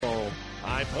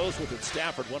high post with it.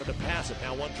 Stafford wanted to pass it.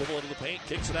 Now one dribble into the paint,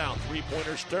 kicks it out.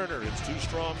 Three-pointer Sterner. It's too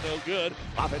strong, no good.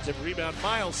 Offensive rebound.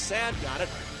 Miles Sad got it.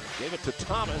 Gave it to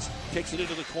Thomas. Kicks it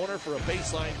into the corner for a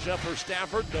baseline jumper.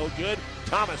 Stafford, no good.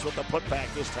 Thomas with the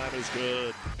putback this time is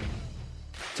good.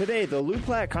 Today, the Lou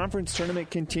Platte Conference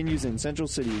Tournament continues in Central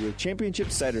City with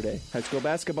Championship Saturday. High school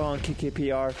basketball on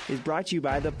KKPR is brought to you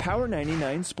by the Power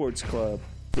 99 Sports Club.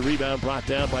 The rebound brought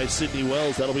down by Sydney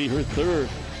Wells. That'll be her third.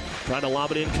 Trying to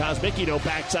lob it in. Kosmicki, no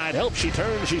backside help. She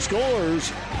turns, she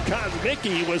scores.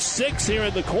 Kosmicki was 6 here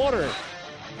in the quarter.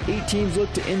 8 teams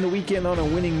look to end the weekend on a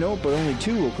winning note, but only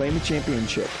 2 will claim a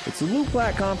championship. It's the Lou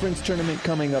Platte Conference Tournament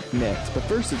coming up next, but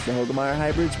first it's the Hoegemeyer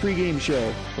Hybrids pregame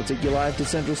show. We'll take you live to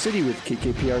Central City with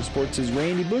KKPR Sports'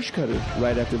 Randy Bushcutter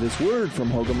right after this word from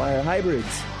Hoegemeyer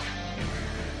Hybrids.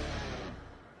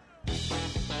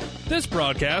 This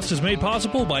broadcast is made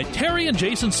possible by Terry and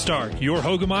Jason Stark, your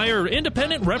Hoegemeyer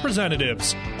independent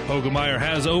representatives. Hoegemeyer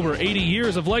has over 80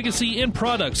 years of legacy in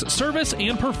products, service,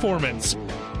 and performance.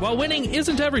 While winning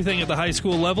isn't everything at the high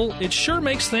school level, it sure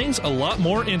makes things a lot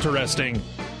more interesting.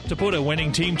 To put a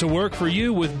winning team to work for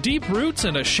you with deep roots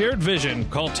and a shared vision,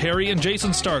 call Terry and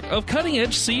Jason Stark of Cutting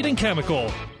Edge Seed and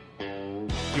Chemical.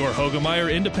 Your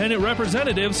Hoegemeyer independent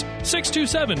representatives,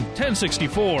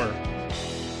 627-1064.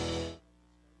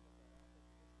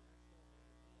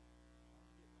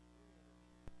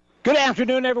 Good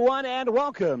afternoon, everyone, and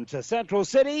welcome to Central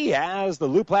City as the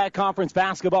Lou Platte Conference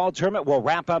Basketball Tournament will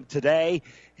wrap up today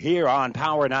here on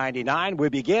Power 99. We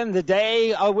begin the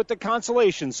day with the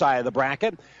consolation side of the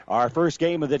bracket. Our first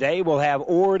game of the day will have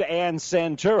Ord and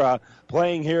Centura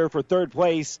playing here for third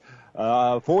place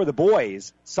for the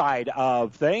boys' side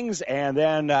of things. And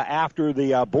then after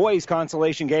the boys'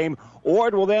 consolation game,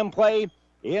 Ord will then play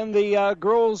in the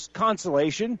girls'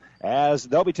 consolation as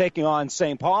they'll be taking on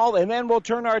St. Paul. And then we'll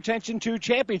turn our attention to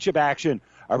championship action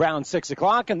around 6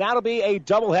 o'clock, and that'll be a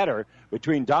doubleheader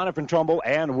between Doniphan-Trumbull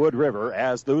and Wood River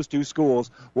as those two schools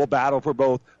will battle for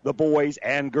both the boys'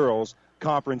 and girls'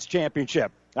 conference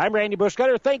championship. I'm Randy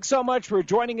Bushcutter. Thanks so much for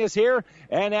joining us here.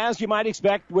 And as you might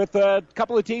expect, with a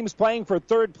couple of teams playing for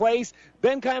third place,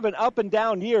 been kind of an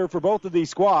up-and-down year for both of these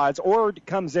squads. Ord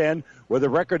comes in with a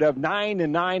record of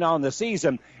 9-9 on the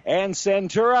season, and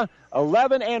Centura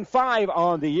 11-5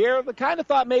 on the year. I kind of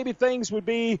thought maybe things would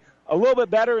be a little bit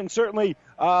better, and certainly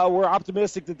we're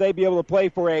optimistic that they'd be able to play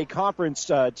for a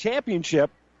conference championship.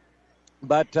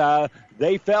 But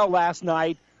they fell last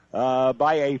night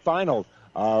by a final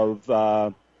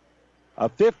of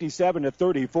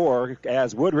 57-34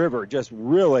 as Wood River just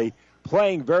really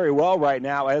playing very well right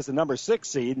now as the number 6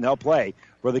 seed, and they'll play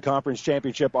for the conference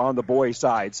championship on the boys'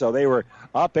 side. So they were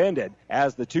upended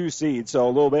as the 2 seed. So a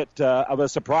little bit of a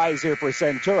surprise here for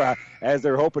Centura as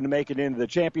they're hoping to make it into the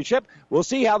championship. We'll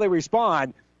see how they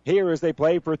respond here as they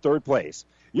play for third place.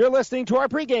 You're listening to our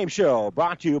pregame show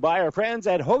brought to you by our friends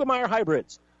at Hoegemeyer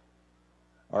Hybrids.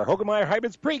 Our Hoegemeyer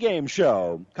Hybrids pregame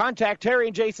show. Contact Terry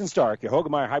and Jason Stark, your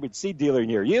Hoegemeyer Hybrids seed dealer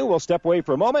near you. We'll step away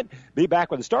for a moment. Be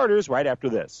back with the starters right after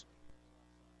this.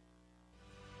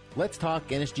 Let's talk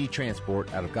NSG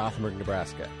Transport out of Gothenburg,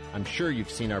 Nebraska. I'm sure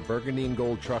you've seen our burgundy and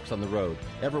gold trucks on the road.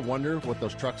 Ever wonder what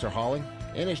those trucks are hauling?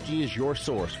 NSG is your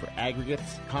source for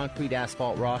aggregates, concrete,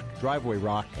 asphalt rock, driveway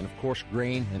rock, and of course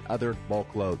grain and other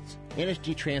bulk loads.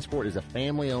 NSG Transport is a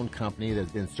family-owned company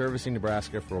that's been servicing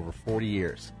Nebraska for over 40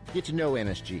 years. Get to know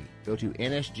NSG. Go to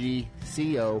nsgco.com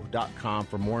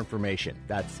for more information.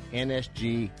 That's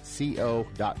nsgco.com.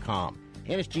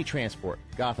 NSG Transport,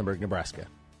 Gothenburg, Nebraska.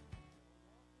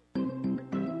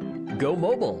 Go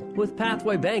mobile with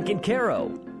Pathway Bank in Caro.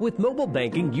 With mobile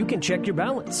banking, you can check your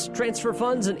balance, transfer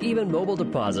funds, and even mobile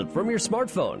deposit from your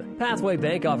smartphone. Pathway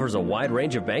Bank offers a wide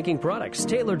range of banking products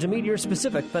tailored to meet your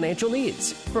specific financial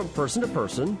needs. From person to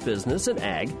person, business, and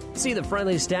ag, see the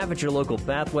friendly staff at your local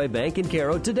Pathway Bank in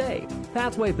Caro today.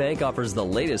 Pathway Bank offers the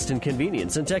latest in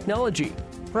convenience and technology.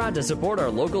 Proud to support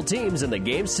our local teams in the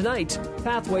games tonight.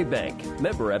 Pathway Bank,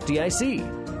 member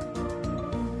FDIC.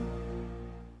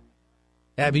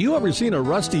 Have you ever seen a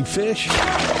rusty fish?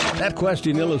 That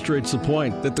question illustrates the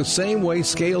point that the same way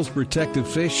Scales protected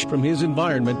fish from his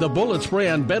environment, the bullet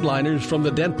spray-on bed liners from the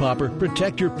Dent Popper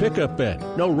protect your pickup bed.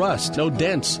 No rust, no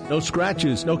dents, no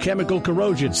scratches, no chemical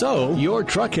corrosion. So your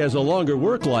truck has a longer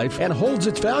work life and holds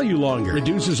its value longer,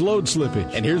 reduces load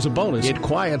slippage. And here's a bonus, it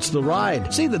quiets the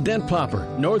ride. See the Dent Popper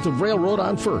north of Railroad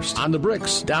on 1st, on the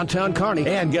Bricks, downtown Kearney,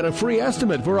 and get a free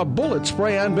estimate for a bullet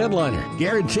spray-on bed liner.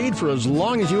 Guaranteed for as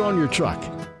long as you own your truck.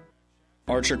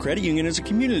 Archer Credit Union is a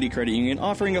community credit union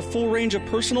offering a full range of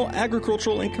personal,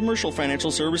 agricultural, and commercial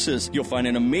financial services. You'll find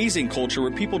an amazing culture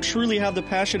where people truly have the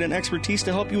passion and expertise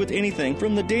to help you with anything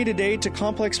from the day-to-day to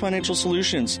complex financial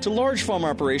solutions, to large farm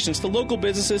operations, to local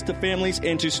businesses, to families,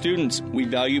 and to students. We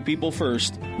value people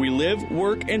first. We live,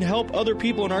 work, and help other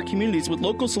people in our communities with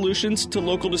local solutions to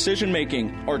local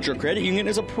decision-making. Archer Credit Union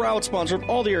is a proud sponsor of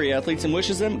all the area athletes and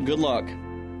wishes them good luck.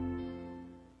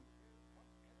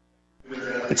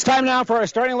 It's time now for our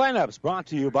starting lineups, brought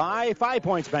to you by 5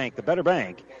 Points Bank, the better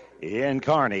bank in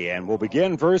Kearney. And we'll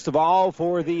begin, first of all,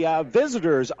 for the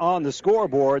visitors on the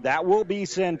scoreboard. That will be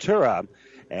Centura.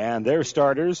 And their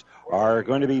starters are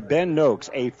going to be Ben Noakes,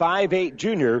 a 5'8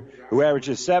 junior who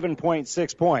averages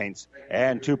 7.6 points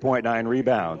and 2.9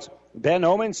 rebounds. Ben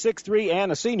Oman, 6'3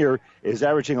 and a senior, is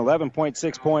averaging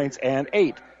 11.6 points and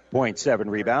 8.7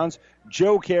 rebounds.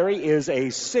 Joe Carey is a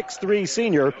 6'3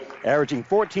 senior, averaging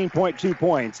 14.2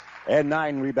 points and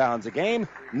 9 rebounds a game.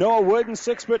 Noah Wooden,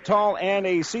 6 foot tall and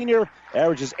a senior,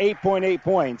 averages 8.8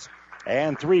 points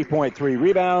and 3.3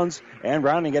 rebounds. And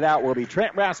rounding it out will be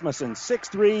Trent Rasmussen,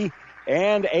 6'3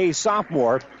 and a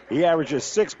sophomore. He averages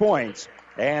 6 points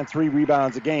and 3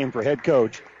 rebounds a game for head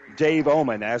coach Dave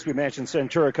Oman. As we mentioned,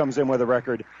 Centura comes in with a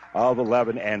record of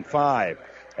 11-5.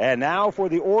 And now for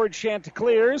the Ord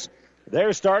Chanticleers.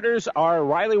 Their starters are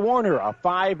Riley Warner, a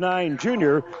 5'9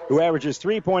 junior who averages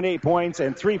 3.8 points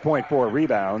and 3.4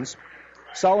 rebounds.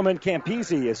 Solomon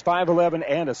Campisi is 5'11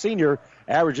 and a senior,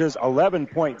 averages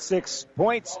 11.6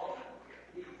 points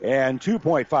and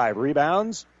 2.5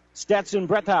 rebounds. Stetson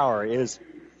Brethauer is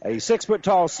a 6 foot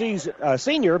tall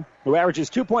senior who averages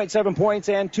 2.7 points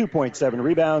and 2.7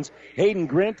 rebounds. Hayden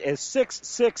Grint is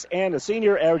 6'6 and a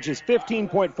senior, averages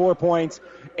 15.4 points,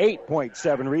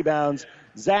 8.7 rebounds.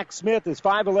 Zach Smith is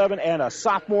 5'11 and a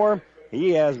sophomore.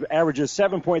 He averages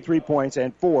 7.3 points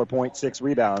and 4.6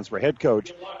 rebounds for head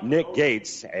coach Nick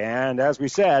Gates. And as we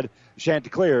said,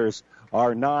 Chanticleers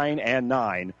are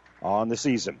 9-9 on the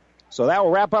season. So that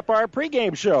will wrap up our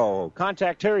pregame show.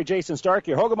 Contact Terry Jason Stark,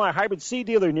 your Hoegemeyer Hybrid seed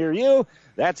dealer near you.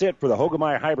 That's it for the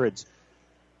Hoegemeyer Hybrids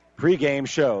pregame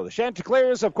show. The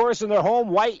Chanticleers, of course, in their home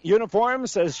white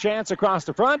uniforms, says Chance across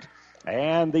the front.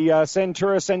 And the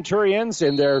Centura Centurions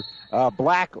in their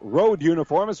black road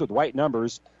uniforms with white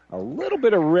numbers. A little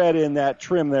bit of red in that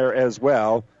trim there as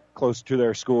well, close to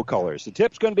their school colors. The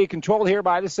tip's going to be controlled here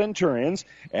by the Centurions,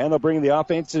 and they'll bring the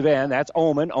offensive end. That's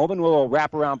Oman. Oman will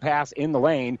wrap around pass in the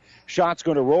lane. Shot's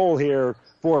going to roll here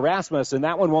for Rasmussen.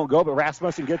 That one won't go, but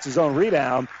Rasmussen gets his own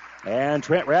rebound. And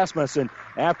Trent Rasmussen,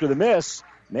 after the miss,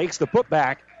 makes the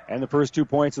putback, and the first 2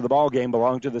 points of the ball game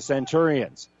belong to the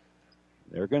Centurions.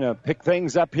 They're going to pick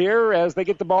things up here as they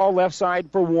get the ball left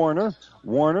side for Warner.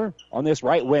 Warner on this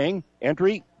right wing.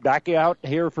 Entry back out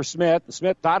here for Smith.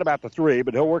 Smith thought about the three,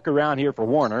 but he'll work around here for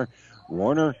Warner.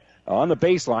 Warner on the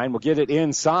baseline will get it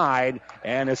inside,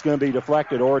 and it's going to be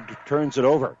deflected or turns it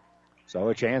over. So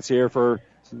a chance here for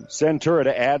Centura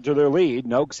to add to their lead.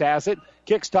 Noakes has it.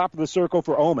 Kicks top of the circle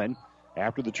for Oman.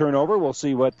 After the turnover, we'll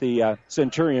see what the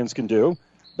Centurions can do.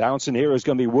 Bouncing here is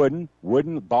going to be Wooden.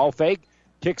 Wooden, ball fake,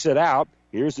 kicks it out.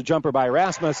 Here's the jumper by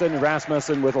Rasmussen, and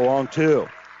Rasmussen with a long two.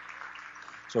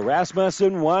 So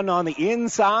Rasmussen, one on the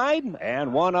inside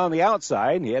and one on the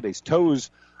outside. He had his toes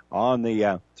on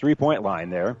the three-point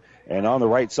line there. And on the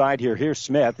right side here, here's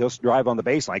Smith. He'll drive on the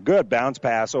baseline. Good bounce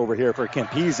pass over here for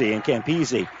Campisi, and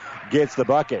Campisi gets the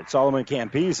bucket. Solomon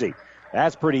Campisi.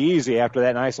 That's pretty easy after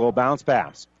that nice little bounce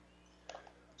pass.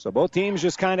 So both teams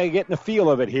just kind of getting the feel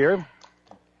of it here.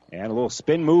 And a little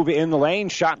spin move in the lane.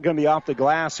 Shot going to be off the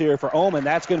glass here for Oman.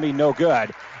 That's going to be no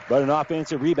good. But an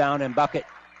offensive rebound and bucket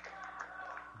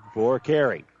for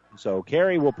Carey. So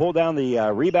Carey will pull down the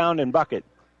rebound and bucket.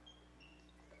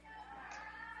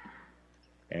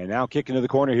 And now kicking to the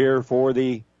corner here for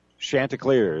the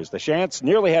Chanticleers. The Chants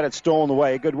nearly had it stolen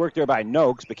away. Good work there by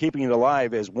Noakes, but keeping it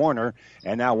alive is Warner.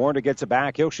 And now Warner gets it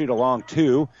back. He'll shoot a long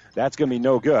two. That's going to be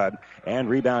no good. And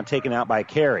rebound taken out by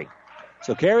Carey.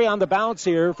 So Carey on the bounce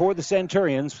here for the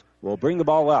Centurions. Will bring the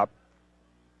ball up.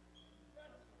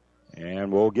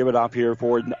 And we'll give it off here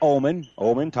for Oman.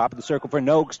 Oman, top of the circle for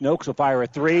Noakes. Noakes will fire a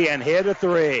three and hit a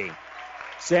three.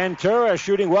 Centura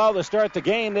shooting well to start the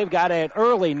game. They've got an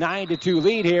early 9-2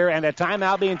 lead here, and a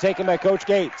timeout being taken by Coach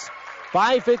Gates.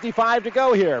 5:55 to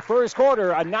go here. First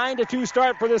quarter, a 9-2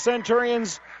 start for the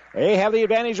Centurions. They have the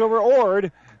advantage over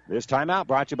Ord. This timeout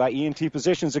brought to you by ENT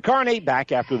Physicians of Kearney.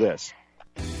 Back after this.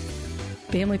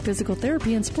 Family Physical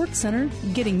Therapy and Sports Center,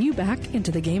 getting you back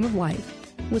into the game of life.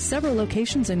 With several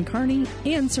locations in Kearney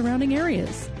and surrounding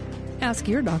areas. Ask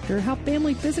your doctor how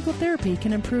Family Physical Therapy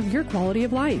can improve your quality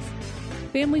of life.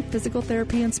 Family Physical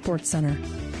Therapy and Sports Center.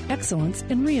 Excellence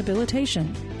in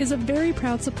Rehabilitation is a very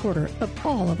proud supporter of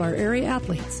all of our area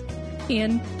athletes,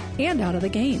 in and out of the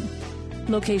game.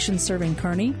 Locations serving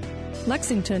Kearney,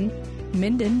 Lexington,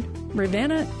 Minden,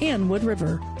 Ravenna, and Wood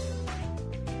River.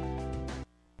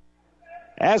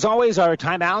 As always, our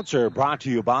timeouts are brought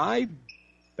to you by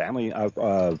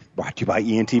brought to you by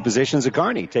ENT Physicians of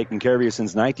Kearney, taking care of you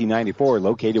since 1994,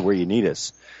 located where you need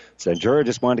us. Centura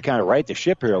just wanted to kind of right the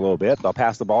ship here a little bit. They'll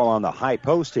pass the ball on the high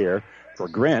post here for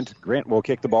Grint. Grint will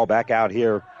kick the ball back out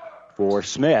here for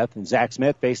Smith, and Zach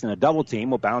Smith facing a double team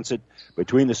will bounce it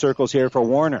between the circles here for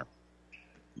Warner.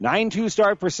 9-2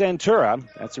 start for Centura.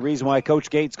 That's the reason why Coach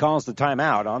Gates calls the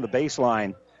timeout. On the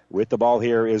baseline with the ball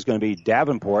here is going to be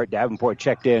Davenport. Davenport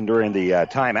checked in during the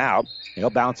timeout. He'll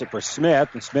bounce it for Smith,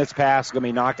 and Smith's pass is going to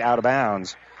be knocked out of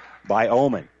bounds by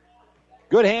Oman.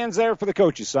 Good hands there for the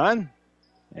coach's son,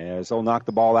 as they'll knock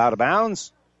the ball out of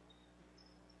bounds.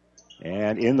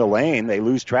 And in the lane, they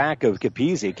lose track of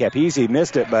Capizzi. Capizzi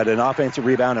missed it, but an offensive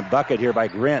rebound and bucket here by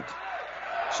Grint.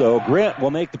 So Grint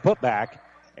will make the putback,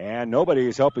 and nobody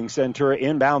is helping Centura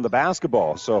inbound the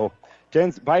basketball. So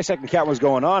 5-second count was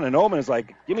going on, and Oman is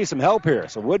like, give me some help here.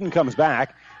 So Wooden comes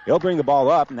back. He'll bring the ball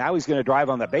up. Now he's going to drive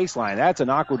on the baseline. That's an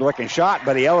awkward-looking shot,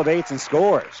 but he elevates and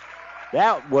scores.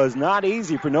 That was not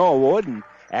easy for Noah Wooden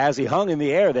as he hung in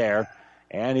the air there,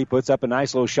 and he puts up a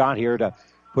nice little shot here to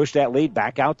push that lead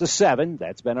back out to 7.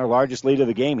 That's been our largest lead of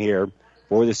the game here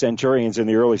for the Centurions in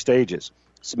the early stages.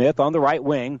 Smith on the right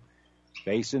wing,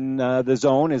 facing the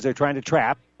zone as they're trying to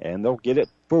trap, and they'll get it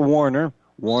for Warner.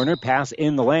 Warner pass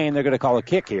in the lane. They're going to call a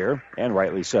kick here, and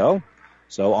rightly so.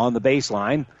 So on the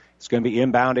baseline, it's going to be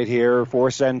inbounded here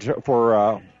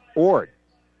for Ord.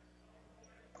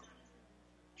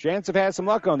 Giants have had some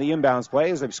luck on the inbounds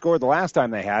plays. They've scored the last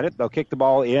time they had it. They'll kick the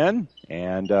ball in,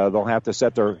 and they'll have to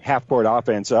set their half-court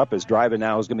offense up, as driving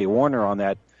now is going to be Warner on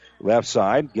that left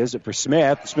side. Gives it for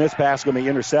Smith. Smith's pass going to be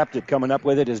intercepted. Coming up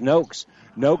with it is Noakes.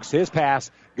 Noakes, his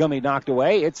pass going to be knocked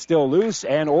away. It's still loose,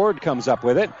 and Ord comes up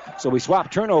with it. So we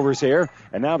swap turnovers here,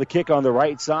 and now the kick on the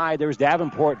right side. There's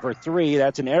Davenport for 3.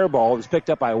 That's an air ball. It's picked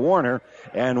up by Warner,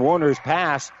 and Warner's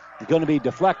pass is going to be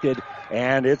deflected,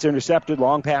 and it's intercepted.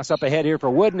 Long pass up ahead here for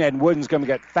Wooden, and Wooden's going to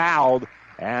get fouled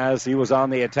as he was on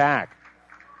the attack.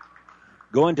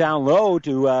 Going down low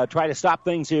to try to stop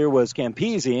things here was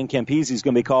Campisi, and Campisi's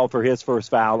going to be called for his first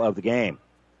foul of the game.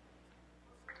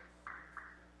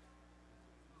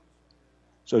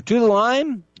 So to the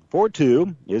line for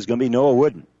 2 is going to be Noah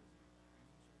Wooden.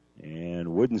 And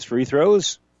Wooden's free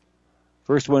throws.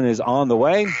 First one is on the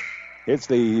way. Hits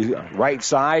the right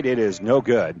side. It is no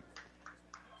good.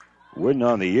 Wooden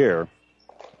on the year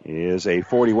is a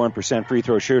 41% free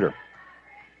throw shooter.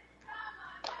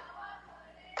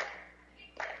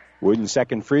 Wooden's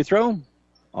second free throw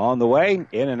on the way.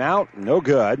 In and out. No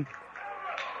good.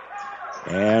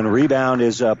 And rebound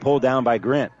is pulled down by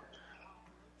Grint.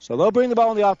 So they'll bring the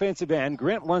ball on the offensive end.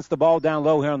 Grint wants the ball down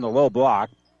low here on the low block,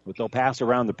 but they'll pass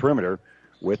around the perimeter.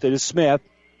 With it is Smith.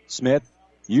 Smith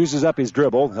uses up his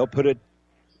dribble. He'll put it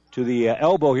to the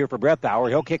elbow here for Breathauer.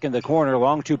 He'll kick in the corner.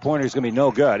 Long two-pointer is going to be no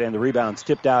good, and the rebound's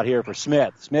tipped out here for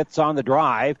Smith. Smith's on the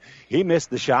drive. He missed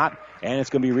the shot, and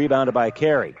it's going to be rebounded by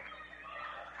Carey.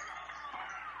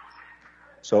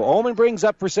 So Ullman brings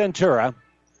up for Centura.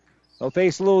 They'll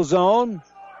face a little zone.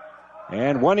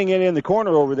 And wanting it in the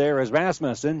corner over there is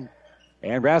Rasmussen.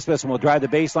 And Rasmussen will drive the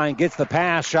baseline, gets the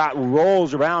pass, shot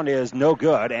rolls around, is no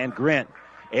good. And Grint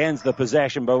ends the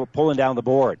possession by pulling down the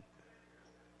board.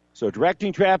 So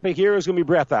directing traffic here is going to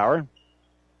be Breathauer.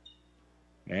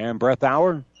 And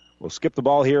Breathauer will skip the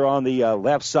ball here on the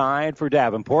left side for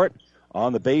Davenport.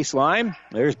 On the baseline,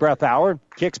 there's Breathauer.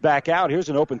 Kicks back out. Here's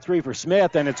an open 3 for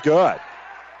Smith, and it's good.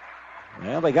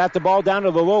 Well, they got the ball down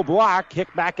to the low block.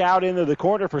 Kick back out into the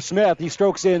corner for Smith. He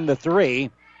strokes in the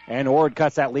 3, and Ord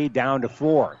cuts that lead down to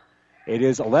 4. It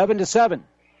is 11-7.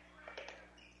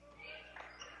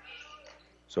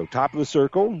 So top of the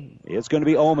circle, it's going to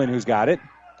be Ullman who's got it.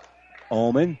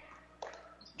 Ullman,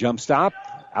 jump stop,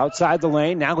 outside the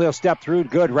lane. Now he'll step through.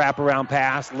 Good wraparound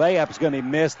pass. Layup's going to be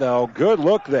missed, though. Good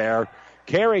look there.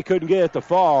 Carey couldn't get it to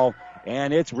fall,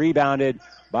 and it's rebounded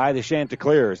by the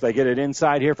Chanticleers. They get it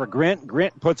inside here for Grint.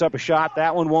 Grint puts up a shot.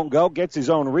 That one won't go. Gets his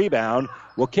own rebound.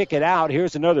 Will kick it out.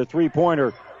 Here's another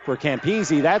three-pointer for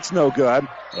Campisi. That's no good.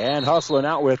 And hustling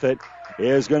out with it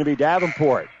is going to be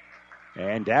Davenport.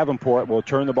 And Davenport will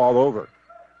turn the ball over.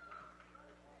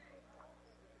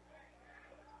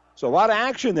 So a lot of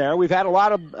action there. We've had a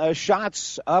lot of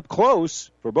shots up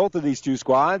close for both of these two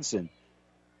squads. And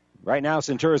right now,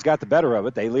 Centura's got the better of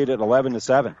it. They lead at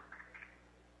 11-7.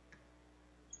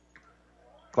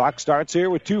 Clock starts here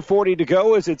with 2:40 to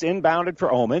go as it's inbounded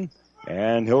for Ullman.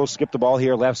 And he'll skip the ball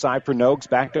here left side for Noakes.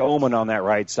 Back to Oman on that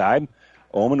right side.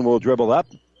 Oman will dribble up.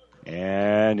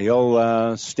 And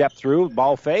he'll step through,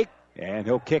 ball fake. And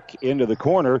he'll kick into the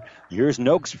corner. Here's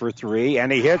Noakes for three.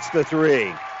 And he hits the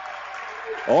three.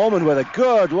 Oman with a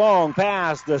good long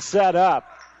pass to set up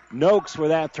Noakes for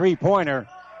that three-pointer.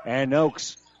 And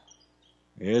Noakes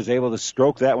is able to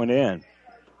stroke that one in.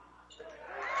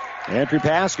 Entry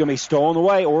pass going to be stolen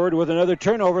away. Ord with another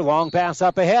turnover. Long pass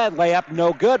up ahead. Layup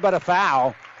no good, but a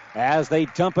foul as they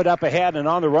dump it up ahead. And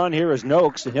on the run here is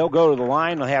Noakes, and he'll go to the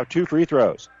line. He'll have 2 free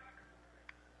throws.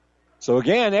 So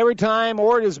again, every time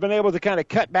Ord has been able to kind of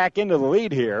cut back into the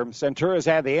lead here, Centura's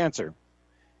had the answer.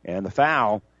 And the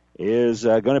foul is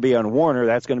going to be on Warner.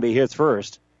 That's going to be his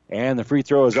first. And the free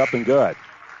throw is up and good.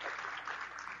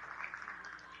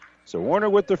 So Warner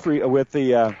with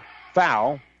the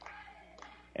foul.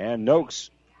 And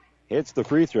Noakes hits the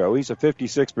free throw. He's a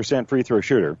 56% free throw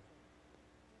shooter.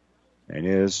 And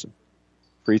his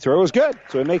free throw is good.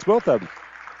 So it makes both of them.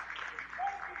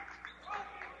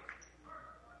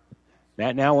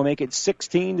 That now will make it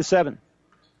 16-7.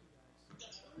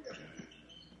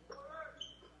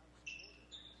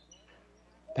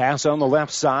 Pass on the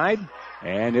left side.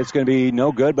 And it's going to be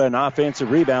no good, but an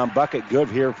offensive rebound bucket good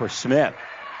here for Smith.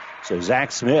 So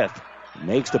Zach Smith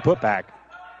makes the putback.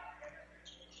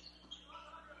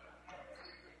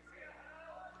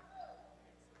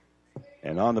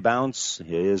 And on the bounce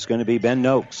is going to be Ben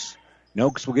Noakes.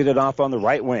 Noakes will get it off on the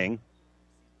right wing.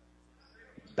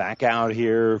 Back out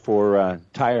here for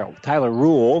Tyler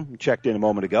Rule. Checked in a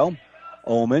moment ago.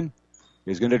 Ullman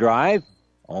is going to drive.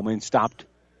 Ullman stopped.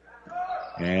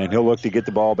 And he'll look to get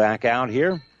the ball back out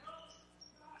here.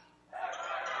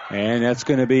 And that's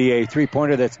going to be a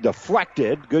three-pointer that's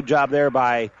deflected. Good job there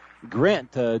by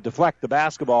Grant to deflect the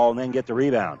basketball and then get the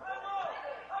rebound.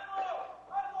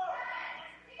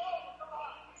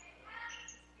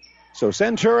 So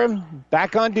Centura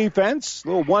back on defense. A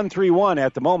little 1-3-1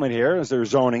 at the moment here as they're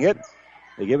zoning it.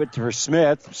 They give it to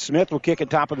Smith. Smith will kick it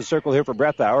top of the circle here for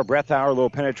Breathauer. Breathauer, a little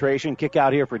penetration. Kick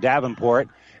out here for Davenport.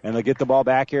 And they'll get the ball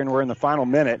back here, and we're in the final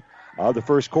minute of the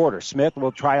first quarter. Smith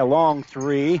will try a long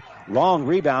three. Long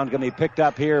rebound going to be picked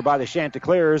up here by the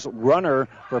Chanticleers. Runner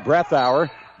for Breathauer.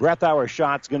 Breathauer's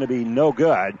shot's going to be no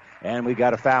good. And we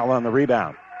got a foul on the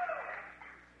rebound.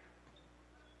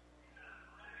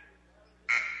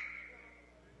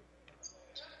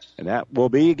 And that will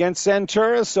be against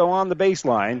Centura. So on the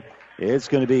baseline, it's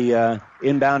going to be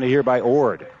inbounded here by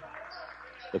Ord.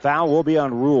 The foul will be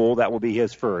on Rule. That will be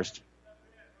his first.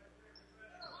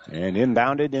 And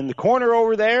inbounded in the corner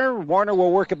over there. Warner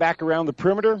will work it back around the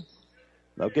perimeter.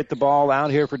 They'll get the ball out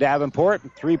here for Davenport.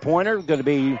 Three-pointer going to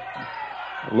be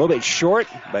a little bit short,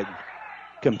 but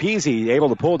Campisi able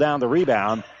to pull down the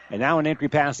rebound. And now an entry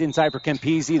pass inside for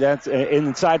Campisi. That's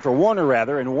inside for Warner,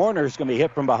 rather. And Warner's going to be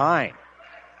hit from behind.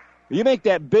 You make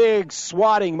that big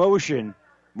swatting motion,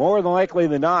 more than likely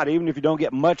than not, even if you don't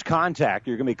get much contact,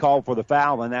 you're going to be called for the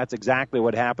foul, and that's exactly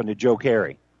what happened to Joe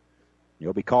Carey.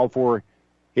 He'll be called for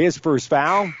his first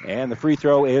foul, and the free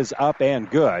throw is up and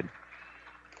good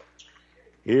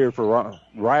here for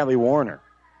Riley Warner.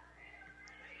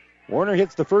 Warner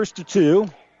hits the first of two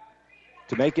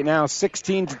to make it now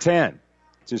 16-10.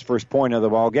 It's his first point of the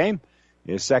ball game.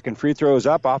 His second free throw is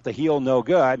up off the heel, no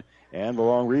good, and the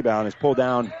long rebound is pulled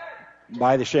down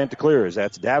by the Chanticleers.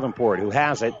 That's Davenport who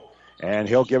has it, and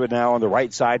he'll give it now on the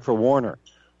right side for Warner.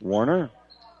 Warner,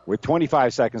 with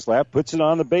 25 seconds left, puts it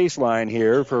on the baseline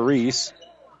here for Reese.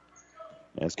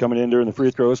 As coming in during the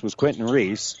free throws was Quentin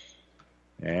Reese.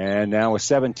 And now with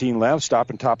 17 left,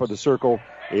 stopping top of the circle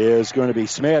is going to be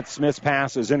Smith. Smith's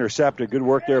pass is intercepted. Good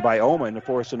work there by Oman to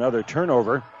force another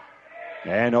turnover.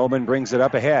 And Oman brings it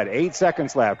up ahead. 8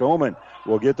 seconds left. Oman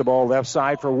will get the ball left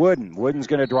side for Wooden. Wooden's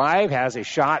going to drive, has a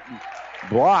shot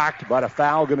blocked, but a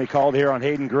foul going to be called here on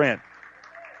Hayden Grint.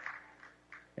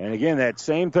 And again, that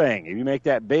same thing. If you make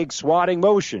that big swatting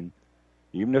motion,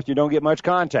 even if you don't get much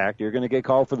contact, you're going to get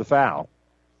called for the foul.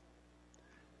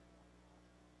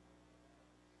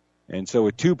 And so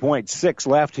with 2.6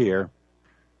 left here,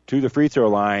 to the free throw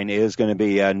line is going to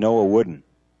be Noah Wooden.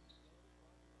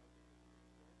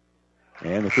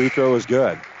 And the free throw is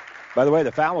good. By the way,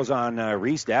 the foul was on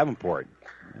Reese Davenport.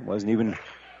 It wasn't even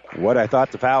what I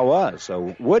thought the foul was.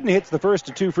 So Wooden hits the first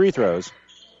of two free throws.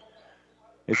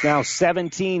 It's now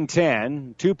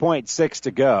 17-10, 2.6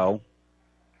 to go.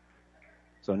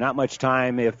 So not much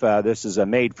time if this is a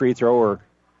made free throw or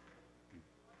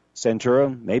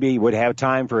Centura maybe would have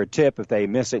time for a tip if they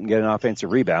miss it and get an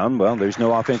offensive rebound. Well, there's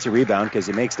no offensive rebound because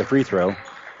he makes the free throw.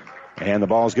 And the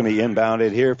ball's going to be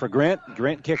inbounded here for Grint.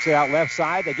 Grint kicks it out left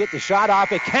side. They get the shot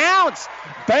off. It counts.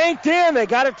 Banked in. They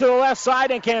got it to the left side,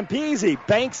 and Campese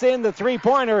banks in the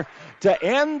three-pointer to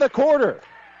end the quarter.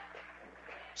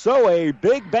 So a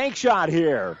big bank shot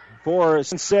here for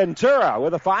Centura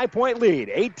with a 5-point lead,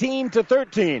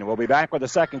 18-13. We'll be back with the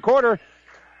second quarter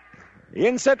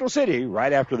in Central City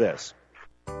right after this.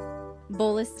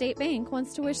 Bolus State Bank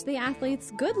wants to wish the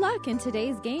athletes good luck in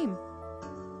today's game.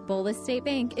 Bolus State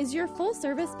Bank is your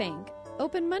full-service bank,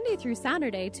 open Monday through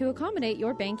Saturday to accommodate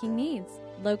your banking needs.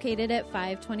 Located at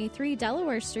 523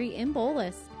 Delaware Street in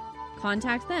Bolus.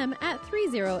 Contact them at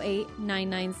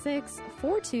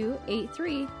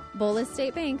 308-996-4283. Bolus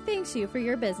State Bank thanks you for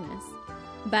your business.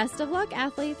 Best of luck,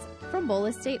 athletes, from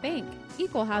Bolus State Bank.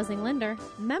 Equal housing lender.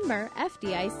 Member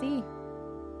FDIC.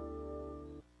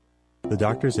 The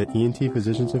doctors at ENT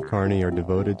Physicians of Kearney are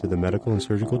devoted to the medical and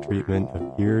surgical treatment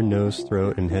of ear, nose,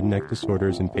 throat, and head and neck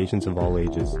disorders in patients of all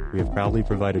ages. We have proudly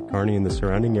provided Kearney and the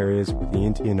surrounding areas with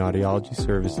ENT and audiology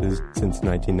services since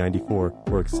 1994.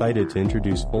 We're excited to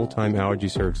introduce full-time allergy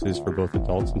services for both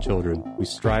adults and children. We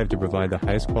strive to provide the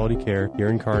highest quality care here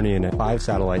in Kearney and at 5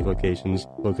 satellite locations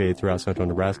located throughout central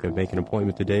Nebraska. Make an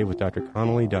appointment today with Dr.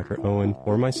 Connolly, Dr. Owen,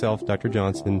 or myself, Dr.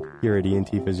 Johnson, here at ENT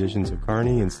Physicians of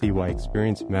Kearney, and see why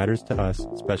experience matters to us,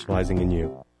 specializing in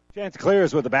you.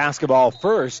 Chanticleers with the basketball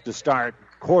first to start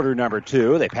quarter number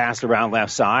 2. They pass around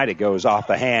left side. It goes off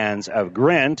the hands of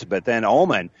Grint, but then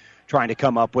Ullman trying to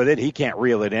come up with it. He can't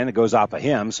reel it in. It goes off of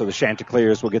him, so the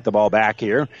Chanticleers will get the ball back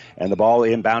here, and the ball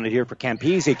inbounded here for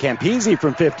Campese. Campese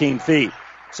from 15 feet.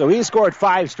 So he scored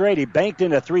 5 straight. He banked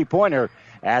in a three-pointer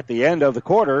at the end of the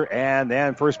quarter, and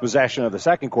then first possession of the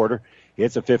second quarter,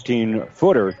 hits a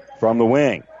 15-footer from the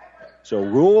wing. So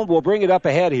Rule will bring it up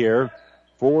ahead here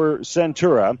for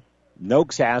Centura.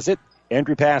 Noakes has it.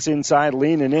 Entry pass inside,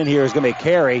 leaning in here is going to be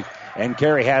Carey, and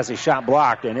Carey has his shot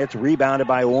blocked, and it's rebounded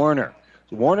by Warner.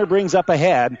 So Warner brings up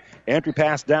ahead. Entry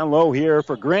pass down low here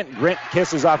for Grint. Grint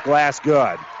kisses off glass,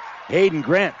 good. Hayden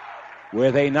Grint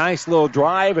with a nice little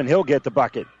drive, and he'll get the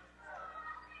bucket.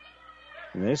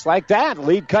 And just like that,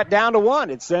 lead cut down to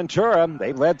 1. It's Centura.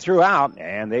 They've led throughout,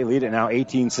 and they lead it now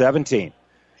 18-17.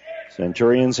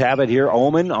 Centurions have it here.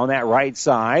 Ullman on that right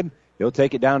side. He'll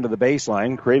take it down to the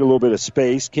baseline, create a little bit of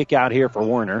space, kick out here for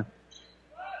Warner.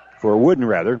 For Wooden,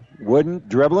 rather. Wooden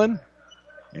dribbling.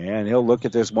 And he'll look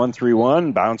at this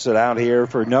 1-3-1, bounce it out here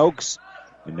for Noakes.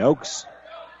 And Noakes,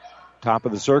 top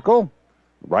of the circle.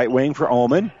 Right wing for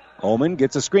Ullman. Ullman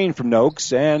gets a screen from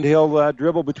Noakes, and he'll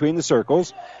dribble between the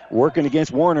circles. Working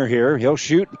against Warner here. He'll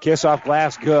shoot, kiss off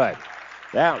glass, good.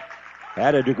 That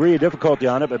had a degree of difficulty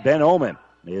on it, but Ben Ullman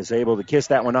is able to kiss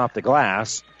that one off the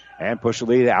glass and push the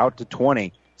lead out to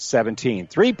 20-17.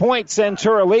 3-point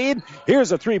Centura lead.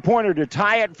 Here's a three-pointer to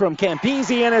tie it from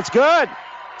Campese, and it's good.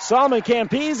 Solomon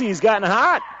Campese's gotten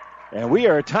hot, and we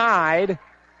are tied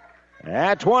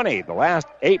at 20. The last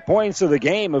 8 points of the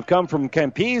game have come from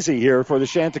Campese here for the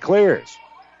Chanticleers.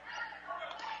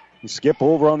 You skip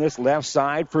over on this left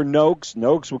side for Noakes.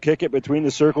 Noakes will kick it between the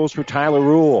circles for Tyler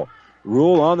Rule.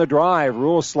 Rule on the drive.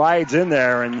 Rule slides in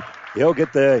there, and he'll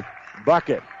get the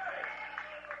bucket.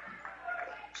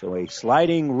 So a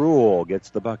sliding Rule gets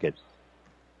the bucket.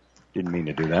 Didn't mean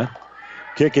to do that.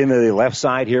 Kick into the left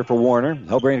side here for Warner.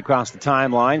 He'll bring it across the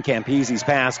timeline. Campese's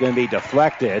pass going to be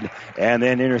deflected and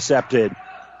then intercepted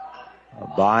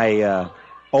by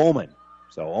Ullman.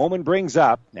 So Ullman brings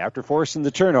up after forcing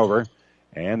the turnover,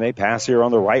 and they pass here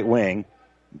on the right wing,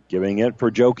 giving it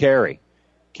for Joe Carey.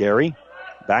 Carey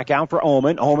back out for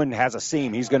Ullman. Ullman has a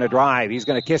seam. He's going to drive. He's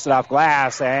going to kiss it off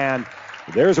glass, and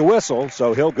there's a whistle,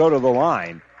 so he'll go to the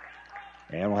line.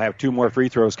 And we'll have 2 more free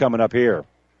throws coming up here.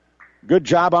 Good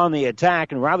job on the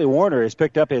attack, and Riley Warner has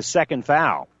picked up his second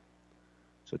foul.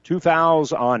 So 2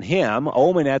 fouls on him.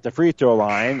 Ullman at the free throw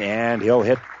line, and he'll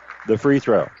hit the free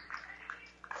throw.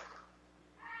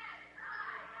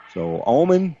 So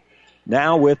Ullman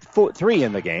now with 3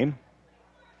 in the game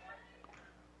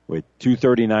with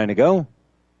 2:39 to go.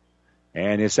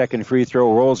 And his second free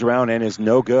throw rolls around and is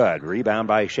no good. Rebound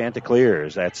by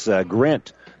Chanticleers. That's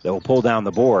Grint that will pull down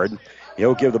the board.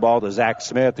 He'll give the ball to Zach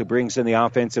Smith, who brings in the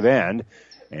offensive end.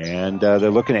 And they're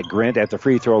looking at Grint at the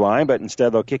free throw line, but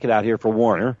instead they'll kick it out here for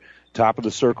Warner. Top of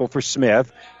the circle for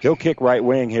Smith. He'll kick right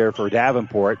wing here for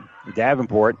Davenport.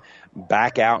 Davenport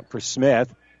back out for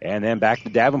Smith, and then back to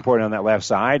Davenport on that left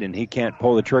side, and he can't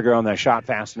pull the trigger on that shot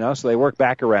fast enough, so they work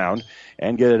back around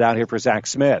and get it out here for Zach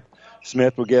Smith.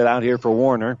 Smith will get out here for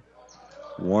Warner.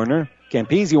 Warner.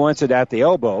 Campese wants it at the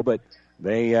elbow, but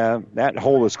that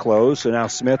hole is closed, so now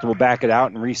Smith will back it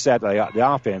out and reset the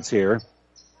offense here.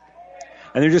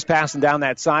 And they're just passing down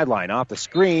that sideline. Off the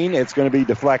screen, it's going to be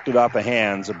deflected off the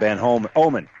hands of Ben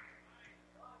Oman.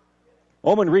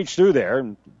 Oman reached through there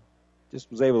and just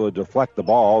was able to deflect the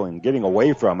ball, and getting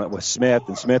away from it was Smith.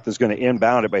 And Smith is going to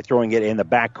inbound it by throwing it in the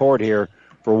backcourt here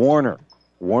for Warner.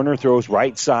 Warner throws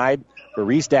right side for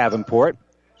Reese Davenport.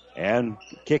 And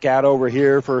kick out over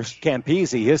here for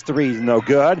Campese. His three is no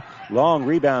good. Long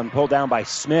rebound pulled down by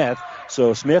Smith.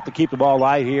 So Smith to keep the ball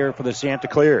alive here for the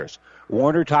Chanticleers.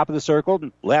 Warner, top of the circle,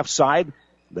 left side.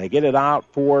 They get it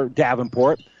out for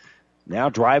Davenport. Now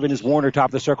driving is Warner, top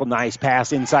of the circle. Nice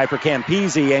pass inside for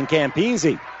Campese. And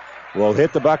Campese will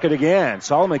hit the bucket again.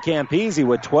 Solomon Campese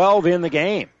with 12 in the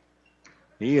game.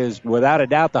 He is, without a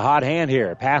doubt, the hot hand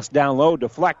here. Pass down low,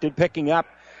 deflected, picking up.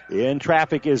 In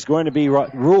traffic is going to be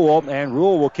Rule, and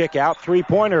Rule will kick out.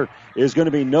 Three-pointer is going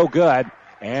to be no good,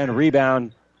 and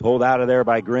rebound pulled out of there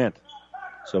by Grint.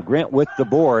 So Grint with the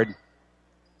board.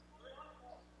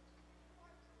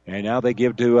 And now they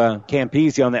give to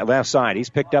Campese on that left side. He's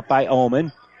picked up by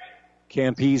Oman.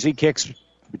 Campese kicks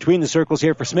between the circles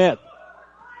here for Smith.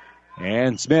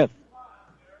 And Smith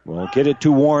will get it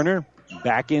to Warner.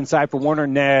 Back inside for Warner.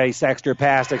 Nice extra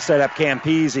pass to set up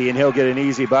Campese, and he'll get an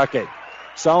easy bucket.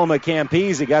 Solomon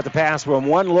Campese got the pass from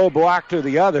one low block to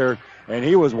the other, and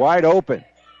he was wide open.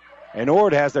 And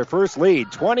Ord has their first lead,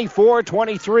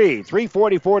 24-23,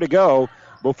 3:44 to go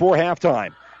before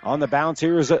halftime. On the bounce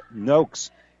here is Noakes.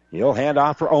 He'll hand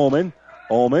off for Oman.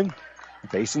 Oman,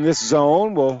 facing this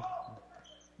zone, will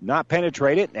not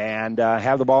penetrate it and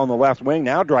have the ball in the left wing.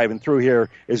 Now driving through here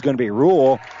is going to be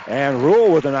Rule, and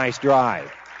Rule with a nice drive.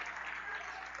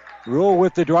 Rule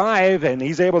with the drive, and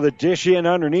he's able to dish in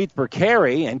underneath for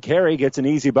Carey, and Carey gets an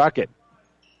easy bucket.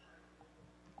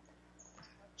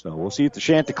 So we'll see if the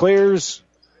Chanticleers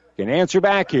can answer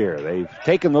back here. They've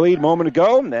taken the lead a moment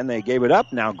ago, and then they gave it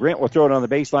up. Now Grint will throw it on the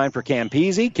baseline for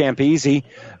Campese. Campese,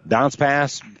 bounce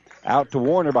pass out to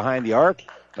Warner behind the arc.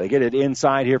 They get it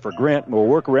inside here for Grint. We'll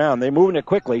work around. They're moving it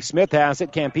quickly. Smith has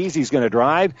it. Campese's going to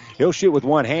drive. He'll shoot with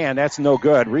one hand. That's no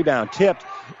good. Rebound tipped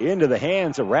into the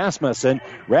hands of Rasmussen.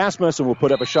 Rasmussen will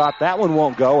put up a shot. That one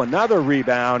won't go. Another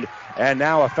rebound. And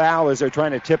now a foul as they're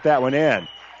trying to tip that one in.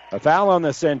 A foul on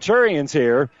the Centurions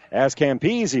here as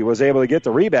Campese was able to get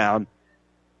the rebound.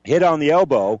 Hit on the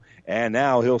elbow. And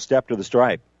now he'll step to the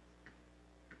stripe.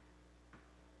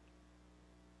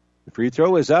 The free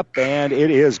throw is up, and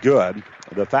it is good.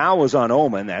 The foul was on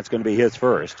Oman. That's going to be his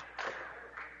first.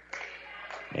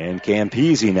 And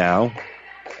Campese now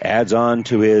adds on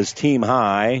to his team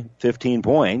high 15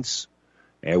 points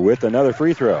and with another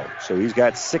free throw. So he's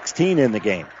got 16 in the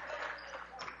game.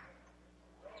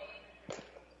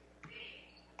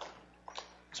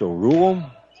 So Rule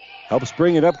helps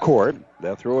bring it up court.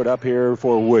 They'll throw it up here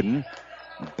for Wooden.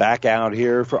 Back out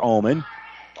here for Oman.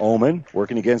 Oman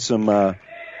working against some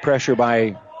pressure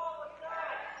by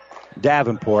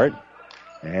Davenport.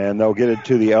 And they'll get it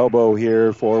to the elbow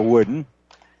here for Wooden.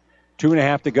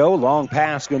 2.5 to go. Long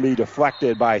pass going to be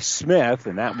deflected by Smith,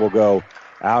 and that will go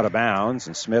out of bounds.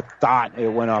 And Smith thought it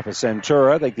went off of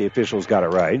Centura. I think the officials got it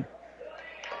right.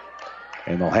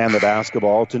 And they'll hand the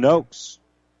basketball to Noakes.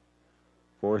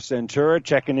 For Centura,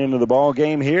 checking into the ball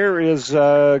game here is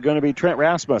going to be Trent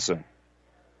Rasmussen.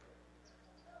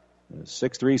 The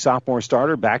 6'3 sophomore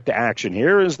starter back to action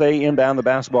here as they inbound the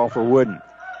basketball for Wooden.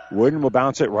 Wooden will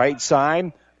bounce it right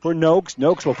side for Noakes.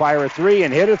 Noakes will fire a three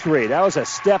and hit a three. That was a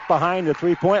step behind the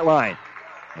three-point line.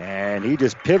 And he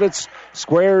just pivots,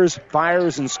 squares,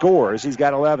 fires, and scores. He's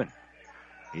got 11.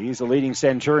 He's the leading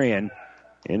Centurion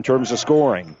in terms of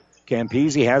scoring.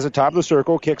 Campese has it top of the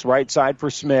circle, kicks right side for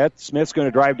Smith. Smith's going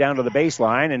to drive down to the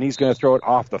baseline, and he's going to throw it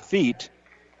off the feet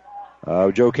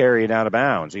of Joe Carey and out of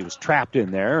bounds. He was trapped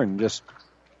in there and just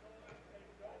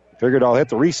figured I'll hit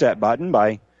the reset button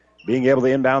by being able to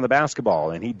inbound the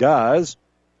basketball. And he does.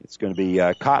 It's going to be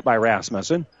caught by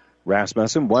Rasmussen.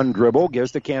 Rasmussen, one dribble,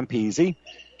 gives to Campese.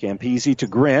 Campese to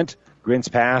Grint. Grint's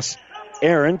pass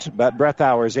errant, but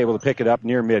Brethauer is able to pick it up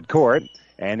near midcourt.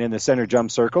 And in the center jump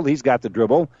circle, he's got the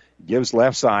dribble. Gives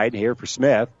left side here for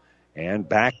Smith. And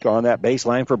back on that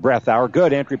baseline for Brethauer.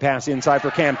 Good entry pass inside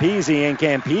for Campese, and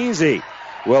Campese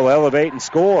will elevate and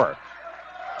score.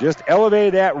 Just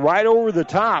elevated that right over the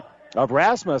top of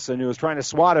Rasmussen, who was trying to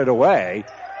swat it away.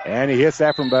 And he hits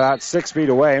that from about 6 feet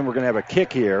away, and we're going to have a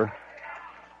kick here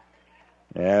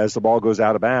as the ball goes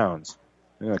out of bounds.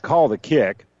 They're going to call the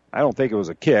kick. I don't think it was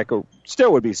a kick. It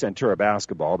still would be Centura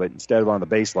basketball, but instead of on the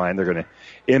baseline, they're going to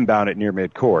inbound it near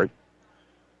midcourt.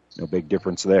 No big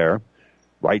difference there.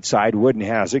 Right side, Wooden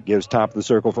has it. Gives top of the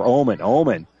circle for Ullman.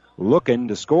 Ullman looking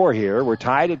to score here. We're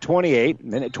tied at 28.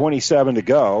 Minute 27 to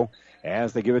go.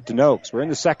 as they give it to Noakes. We're in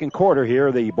the second quarter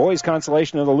here. The boys'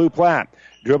 consolation of the Lou Platte.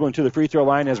 Dribbling to the free throw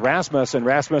line is Rasmussen.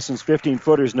 Rasmussen's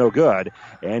 15-footer is no good.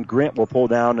 And Grint will pull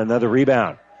down another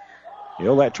rebound.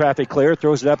 He'll let traffic clear.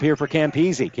 Throws it up here for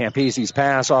Campese. Campese's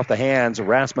pass off the hands of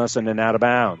Rasmussen and out of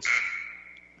bounds.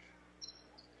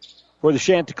 For the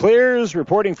Chanticleers,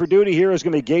 reporting for duty here is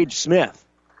going to be Gage Smith.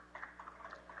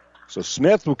 So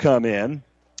Smith will come in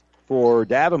for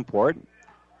Davenport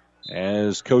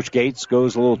as Coach Gates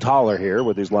goes a little taller here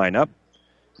with his lineup.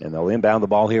 And they'll inbound the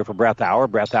ball here for Breathauer.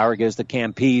 Breathauer gives to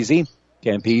Campese.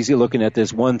 Campese looking at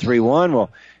this 1-3-1.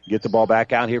 Will get the ball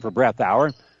back out here for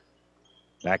Breathauer.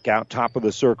 Back out top of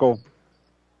the circle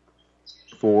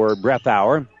for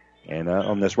Breathauer. And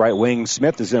on this right wing,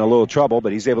 Smith is in a little trouble,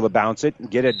 but he's able to bounce it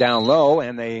and get it down low.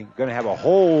 And they're going to have a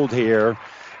hold here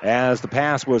as the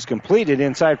pass was completed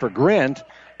inside for Grint.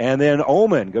 And then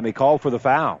Oman going to be called for the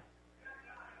foul.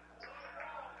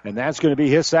 And that's going to be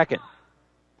his second.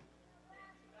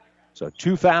 So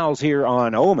 2 fouls here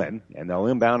on Oman, and they'll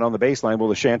inbound on the baseline with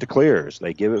the Chanticleers.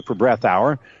 They give it for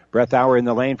Breathauer. Breathauer in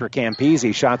the lane for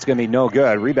Campese. Shot's going to be no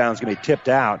good. Rebound's going to be tipped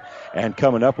out, and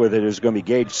coming up with it is going to be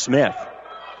Gage Smith.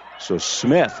 So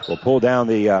Smith will pull down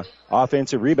the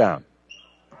offensive rebound.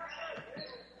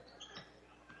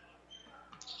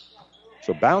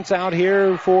 So bounce out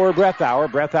here for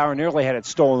Breathauer. Breathauer nearly had it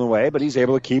stolen away, but he's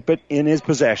able to keep it in his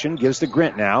possession. Gives to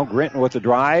Grint now. Grint with the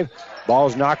drive.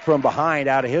 Ball's knocked from behind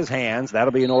out of his hands.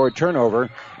 That'll be an Ord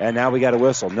turnover, and now we got a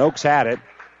whistle. Noakes had it,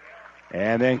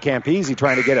 and then Campese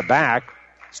trying to get it back.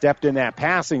 Stepped in that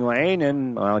passing lane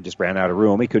and, just ran out of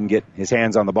room. He couldn't get his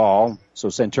hands on the ball, so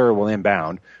Centura will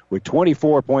inbound with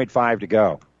 24.5 to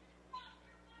go.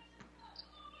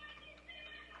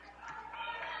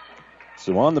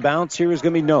 So on the bounce here is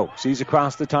going to be Noakes. He's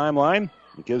across the timeline.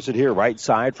 He gives it here right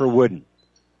side for Wooden.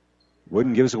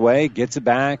 Wooden gives away, gets it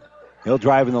back. He'll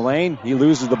drive in the lane. He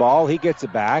loses the ball. He gets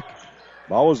it back.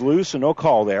 Ball was loose, so no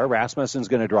call there. Rasmussen's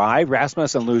going to drive.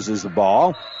 Rasmussen loses the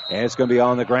ball, and it's going to be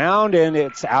on the ground, and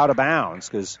it's out of bounds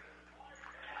because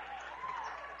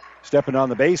stepping on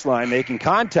the baseline, making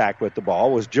contact with the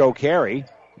ball was Joe Carey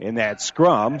in that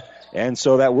scrum, and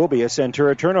so that will be a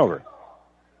Centura turnover.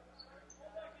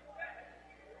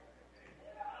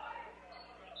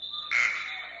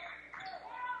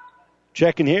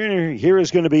 Checking here. Here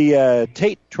is going to be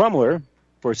Tate Trumler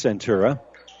for Centura.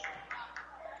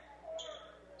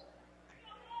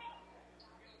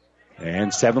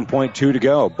 And 7.2 to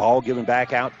go. Ball given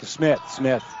back out to Smith.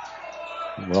 Smith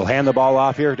will hand the ball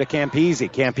off here to Campese.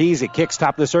 Campese kicks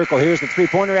top of the circle. Here's the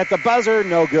three-pointer at the buzzer.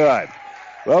 No good.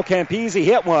 Well, Campese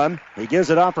hit one. He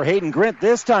gives it off for Hayden Grint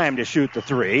this time to shoot the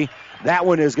three. That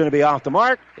one is going to be off the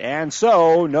mark. And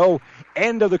so no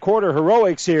end of the quarter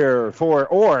heroics here for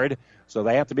Ord. So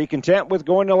they have to be content with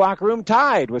going to the locker room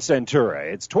tied with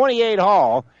Centura. It's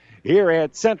 28-all here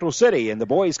at Central City in the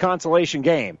boys' consolation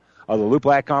game of the Loup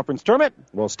Black Conference Tournament.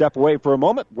 We'll step away for a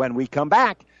moment. When we come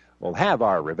back, we'll have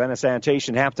our Ravenna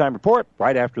Sanitation halftime report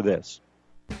right after this.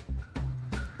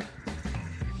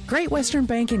 Great Western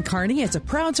Bank in Kearney is a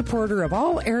proud supporter of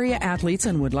all area athletes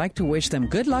and would like to wish them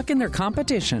good luck in their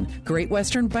competition. Great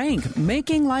Western Bank,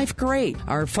 making life great.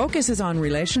 Our focus is on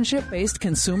relationship-based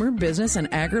consumer, business,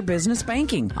 and agribusiness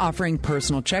banking, offering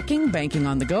personal checking, banking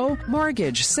on the go,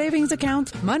 mortgage, savings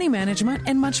accounts, money management,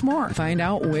 and much more. Find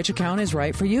out which account is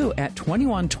right for you at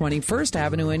 2120 First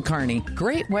Avenue in Kearney.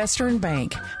 Great Western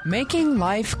Bank, making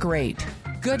life great.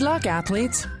 Good luck,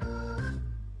 athletes.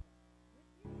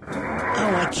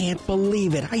 Oh, I can't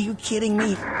believe it. Are you kidding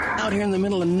me? Out here in the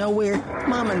middle of nowhere,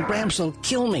 Mom and Bramps will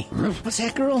kill me. What's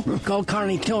that, girl? Call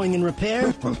Kearney Towing and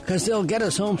Repair? Because they'll get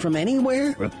us home from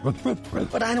anywhere?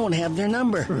 But I don't have their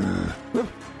number.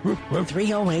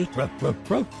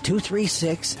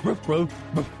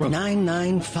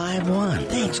 308-236-9951.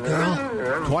 Thanks, girl.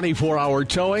 24-hour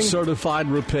towing, certified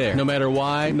repair. No matter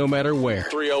why, no matter where.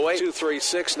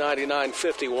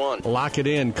 308-236-9951. Lock it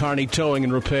in, Kearney Towing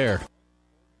and Repair.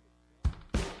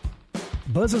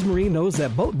 Buzz's Marine knows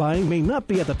that boat buying may not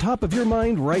be at the top of your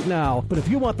mind right now, but if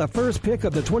you want the first pick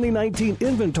of the 2019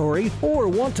 inventory or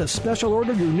want to special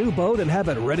order your new boat and have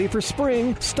it ready for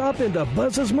spring, stop into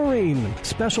Buzz's Marine.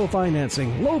 Special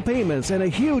financing, low payments, and a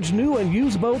huge new and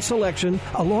used boat selection,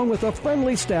 along with a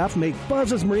friendly staff, make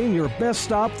Buzz's Marine your best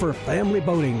stop for family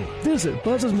boating. Visit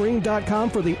buzzesmarine.com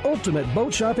for the ultimate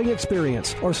boat shopping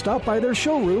experience, or stop by their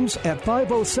showrooms at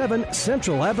 507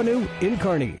 Central Avenue in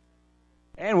Kearney.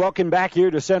 And welcome back here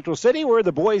to Central City. We're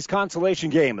the boys' consolation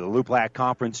game of the Loup Black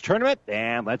Conference Tournament.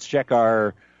 And let's check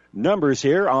our numbers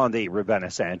here on the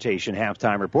Ravenna Sanitation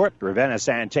halftime report. Ravenna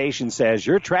Sanitation says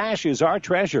your trash is our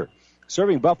treasure.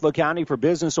 Serving Buffalo County for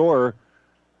business or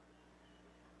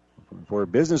for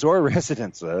business or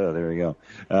residents. There we go.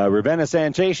 Ravenna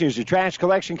Sanitation is your trash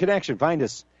collection connection. Find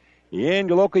us in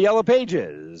your local Yellow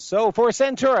Pages. So for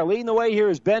Centura, leading the way here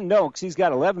is Ben Noakes. He's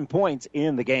got 11 points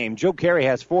in the game. Joe Carey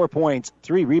has 4 points,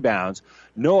 3 rebounds.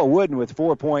 Noah Wooden with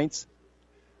 4 points.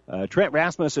 Trent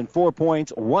Rasmussen, 4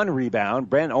 points, 1 rebound.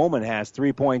 Brent Oman has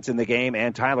 3 points in the game,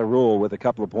 and Tyler Rule with a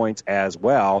couple of points as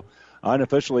well.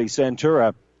 Unofficially,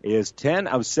 Centura is 10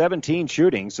 of 17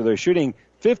 shooting, so they're shooting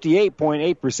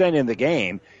 58.8% in the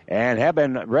game and have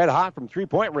been red hot from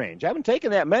three-point range. Haven't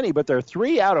taken that many, but they're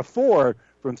 3 out of 4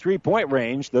 from three-point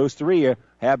range. Those 3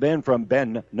 have been from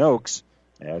Ben Noakes,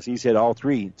 as he's hit all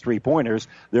 3 3-pointers.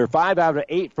 They're 5 out of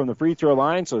 8 from the free throw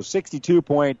line, so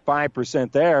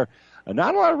 62.5% there.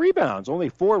 Not a lot of rebounds, only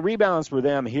 4 rebounds for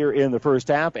them here in the first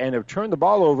half, and have turned the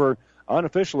ball over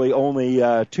unofficially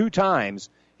only 2 times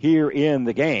here in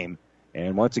the game.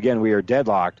 And once again, we are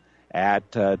deadlocked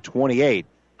at 28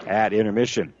 at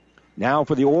intermission. Now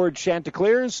for the Ord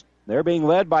Chanticleers, they're being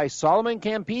led by Solomon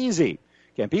Campisi.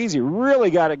 Campisi really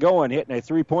got it going, hitting a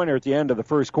 3-pointer at the end of the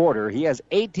first quarter. He has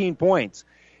 18 points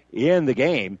in the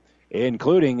game,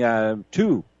 including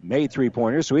 2 made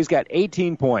 3-pointers. So he's got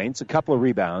 18 points, a couple of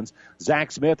rebounds.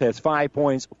 Zach Smith has 5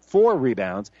 points, 4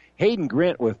 rebounds. Hayden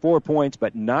Grint with 4 points,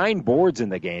 but 9 boards in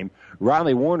the game.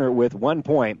 Riley Warner with 1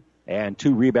 point and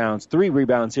 2 rebounds. 3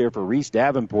 rebounds here for Reese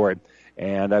Davenport.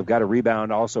 And I've got a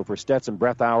rebound also for Stetson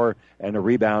Breathauer and a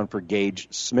rebound for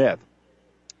Gage Smith.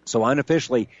 So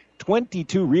unofficially,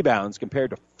 22 rebounds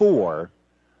compared to 4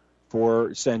 for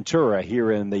Centura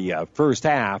here in the first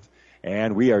half.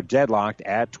 And we are deadlocked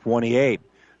at 28.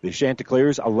 The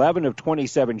Chanticleers, 11 of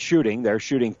 27 shooting. They're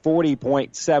shooting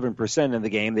 40.7% in the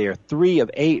game. They are 3 of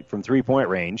 8 from three-point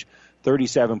range,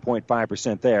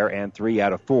 37.5% there, and 3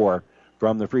 out of 4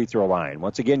 from the free throw line.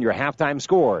 Once again, your halftime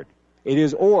score. It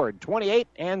is Ord 28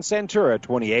 and Centura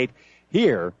 28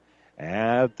 here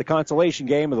at the consolation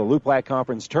game of the Loup Platte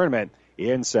Conference Tournament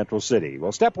in Central City.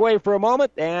 We'll step away for a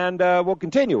moment, and we'll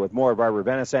continue with more of our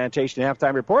Ravenna Sanitation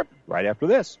halftime report right after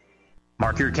this.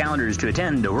 Mark your calendars to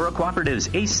attend Aurora Cooperative's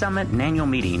ACE Summit annual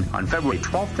meeting on February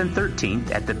 12th and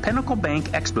 13th at the Pinnacle Bank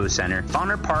Expo Center,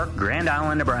 Bonner Park, Grand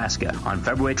Island, Nebraska. On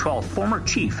February 12th, former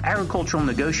Chief Agricultural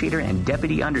Negotiator and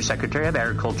Deputy Undersecretary of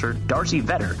Agriculture, Darcy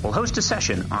Vetter, will host a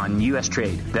session on U.S.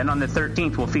 trade. Then on the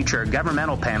 13th, we'll feature a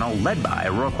governmental panel led by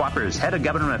Aurora Cooperative's Head of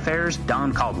Government Affairs,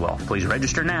 Don Caldwell. Please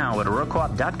register now at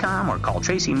auroracoop.com or call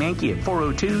Tracy Mankey at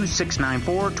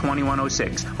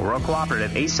 402-694-2106. Aurora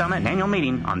Cooperative ACE Summit annual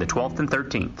meeting on the 12th and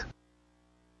 13th.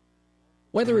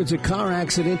 Whether it's a car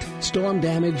accident, storm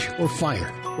damage, or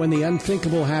fire, when the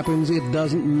unthinkable happens, it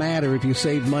doesn't matter if you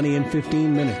save money in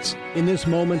 15 minutes. In this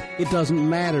moment, it doesn't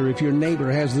matter if your neighbor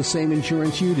has the same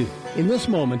insurance you do. In this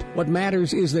moment, what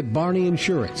matters is that Barney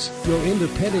Insurance, your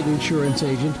independent insurance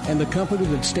agent, and the company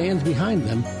that stands behind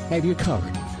them have you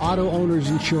covered. Auto Owners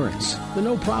Insurance, the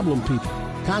no-problem people.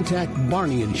 Contact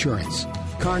Barney Insurance.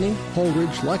 Kearney,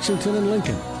 Holdridge, Lexington, and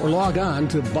Lincoln, or log on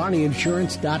to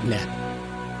barneyinsurance.net.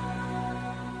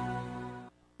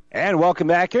 And welcome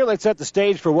back here. Let's set the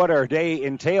stage for what our day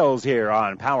entails here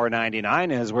on Power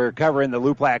 99 as we're covering the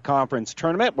Loup Platte Conference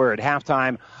Tournament. We're at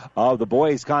halftime of the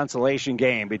boys' consolation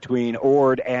game between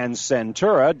Ord and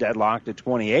Centura, deadlocked at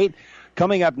 28.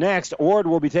 Coming up next, Ord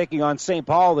will be taking on St.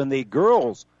 Paul in the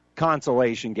girls'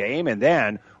 consolation game, and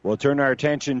then we'll turn our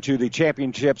attention to the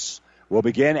championships. We'll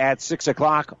begin at 6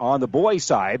 o'clock on the boys'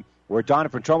 side, where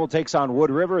Doniphan Trumbull takes on Wood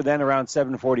River. Then around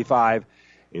 7:45,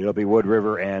 it'll be Wood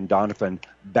River and Doniphan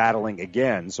battling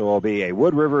again. So it'll be a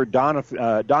Wood River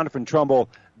Doniphan Trumbull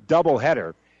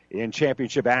doubleheader in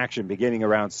championship action beginning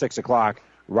around 6 o'clock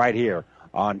right here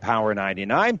on Power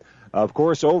 99. Of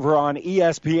course, over on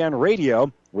ESPN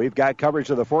Radio, we've got coverage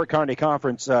of the Fort Kearney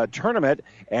Conference Tournament,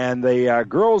 and the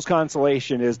girls'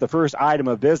 consolation is the first item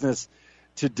of business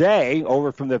today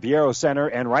over from the Viero Center.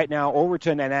 And right now,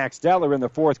 Overton and Axtell are in the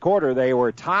fourth quarter. They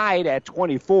were tied at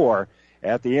 24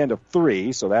 at the end of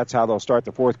 3, so that's how they'll start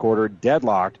the fourth quarter,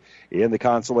 deadlocked in the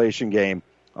consolation game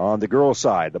on the girls'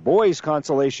 side. The boys'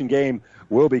 consolation game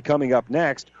will be coming up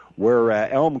next, where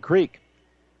Elm Creek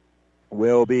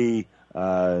will be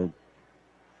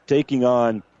taking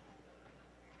on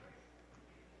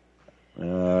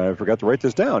I forgot to write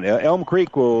this down. Elm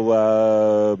Creek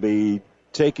will be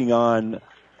taking on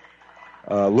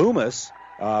Loomis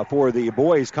for the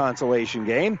boys' consolation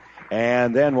game.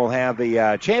 And then we'll have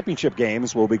the championship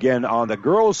games will begin on the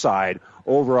girls' side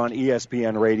over on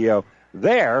ESPN Radio.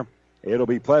 There, it'll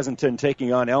be Pleasanton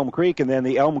taking on Elm Creek, and then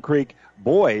the Elm Creek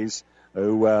boys,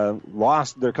 who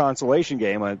lost their consolation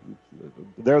game.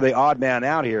 They're the odd man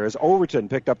out here, as Overton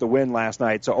picked up the win last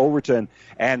night. So Overton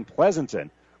and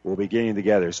Pleasanton will be getting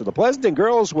together. So the Pleasanton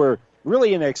girls were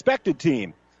really an expected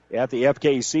team at the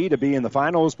FKC to be in the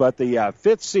finals, but the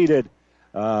fifth-seeded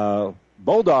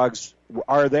Bulldogs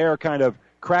are there kind of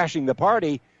crashing the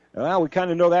party. Well, we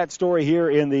kind of know that story here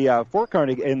in the Fort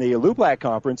Kearney in the LUPLAC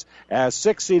Conference, as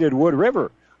sixth-seeded Wood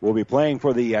River will be playing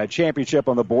for the championship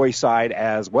on the boys' side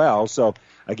as well. So,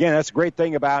 again, that's a great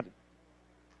thing about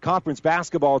conference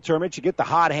basketball tournament. You get the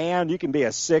hot hand. You can be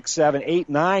a 6, 7, 8,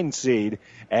 9 seed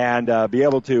and be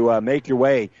able to make your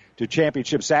way to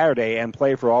Championship Saturday and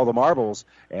play for all the marbles.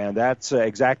 And that's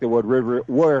exactly what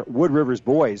Wood River's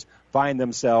boys find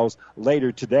themselves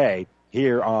later today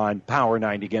here on Power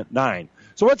 99.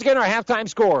 So once again, our halftime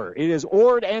score, it is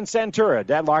Ord and Centura,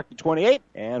 deadlocked at 28,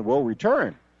 and we'll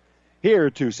return here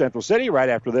to Central City right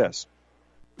after this.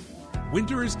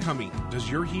 Winter is coming. Does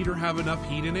your heater have enough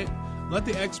heat in it? Let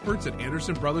the experts at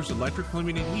Anderson Brothers Electric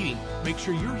Plumbing and Heating make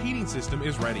sure your heating system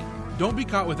is ready. Don't be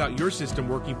caught without your system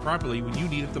working properly when you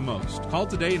need it the most. Call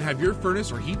today and have your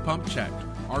furnace or heat pump checked.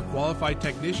 Our qualified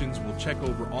technicians will check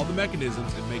over all the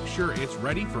mechanisms and make sure it's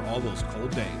ready for all those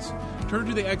cold days. Turn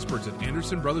to the experts at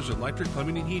Anderson Brothers Electric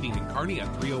Plumbing and Heating in Kearney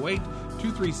at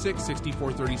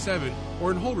 308-236-6437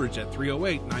 or in Holdridge at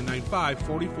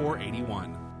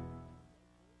 308-995-4481.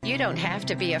 You don't have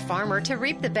to be a farmer to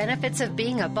reap the benefits of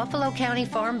being a Buffalo County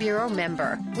Farm Bureau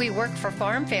member. We work for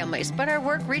farm families, but our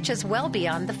work reaches well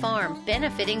beyond the farm,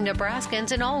 benefiting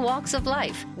Nebraskans in all walks of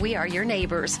life. We are your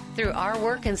neighbors. Through our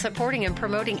work in supporting and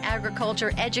promoting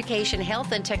agriculture, education,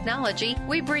 health, and technology,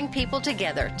 we bring people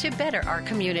together to better our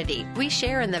community. We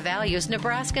share in the values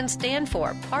Nebraskans stand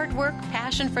for: hard work,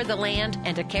 passion for the land,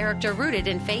 and a character rooted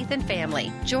in faith and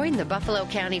family. Join the Buffalo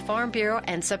County Farm Bureau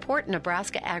and support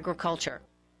Nebraska agriculture.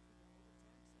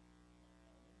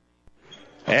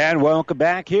 And welcome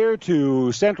back here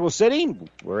to Central City.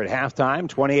 We're at halftime,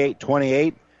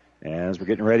 28-28, as we're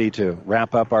getting ready to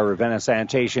wrap up our Ravenna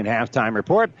Sanitation halftime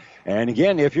report. And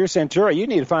again, if you're Centura, you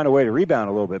need to find a way to rebound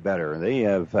a little bit better. They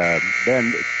have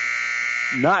been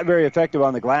not very effective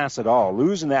on the glass at all,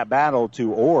 losing that battle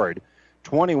to Ord,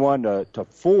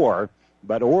 21-4.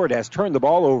 But Ord has turned the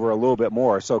ball over a little bit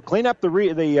more. So clean up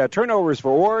the turnovers for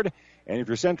Ord. And if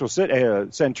you're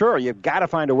Centura, you've got to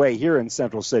find a way here in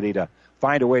Central City to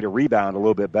find a way to rebound a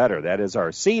little bit better. That is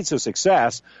our Seeds of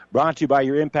Success, brought to you by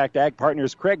your Impact Ag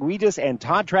partners Craig Regis and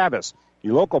Todd Travis,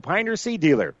 your local Pioneer seed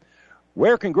dealer.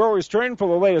 Where can growers turn for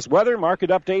the latest weather,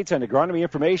 market updates, and agronomy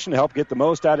information to help get the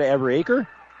most out of every acre?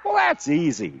 Well, that's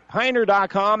easy.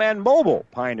 Pioneer.com and mobile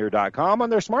Pioneer.com on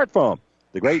their smartphone.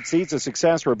 The great Seeds of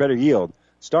Success for a better yield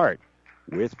start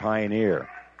with Pioneer.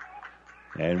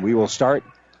 And we will start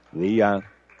the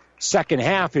second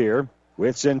half here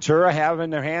with Centura having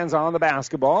their hands on the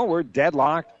basketball. We're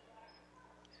deadlocked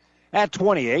at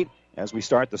 28 as we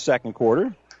start the second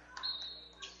quarter.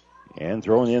 And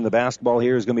throwing in the basketball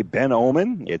here is going to be Ben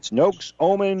Oman. It's Noakes,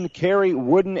 Oman, Carey,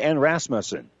 Wooden, and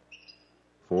Rasmussen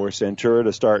for Centura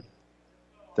to start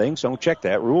things. Don't check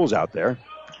that. Rule's out there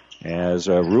as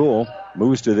Rule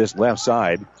moves to this left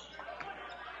side.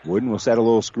 Wooden will set a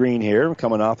little screen here.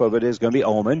 Coming off of it is going to be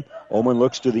Oman. Oman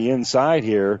looks to the inside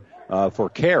here for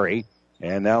Carey.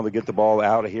 And now they get the ball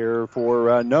out of here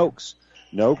for Noakes.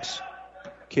 Noakes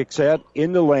kicks it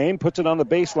in the lane, puts it on the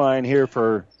baseline here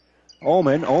for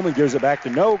Oman. Oman gives it back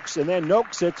to Noakes, and then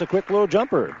Noakes hits a quick little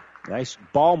jumper. Nice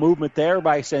ball movement there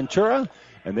by Centura,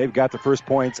 and they've got the first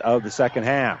points of the second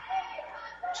half.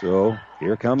 So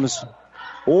here comes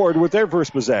Ord with their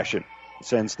first possession.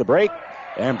 Sends the break,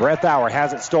 and Breathauer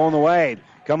has it stolen away.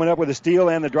 Coming up with a steal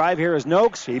and the drive here is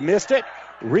Noakes. He missed it.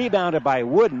 Rebounded by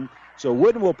Wooden. So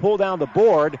Wooden will pull down the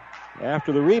board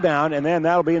after the rebound, and then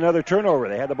that'll be another turnover.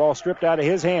 They had the ball stripped out of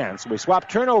his hands. So we swap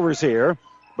turnovers here,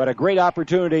 but a great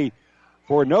opportunity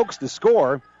for Noakes to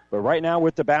score. But right now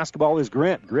with the basketball is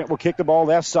Grint. Grint will kick the ball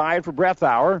left side for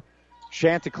Breathauer.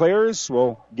 Chanticleers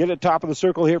will get it top of the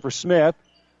circle here for Smith.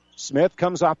 Smith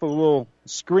comes off a little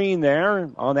screen there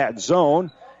on that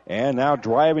zone. And now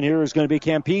driving here is going to be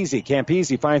Campese.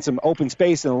 Campese finds some open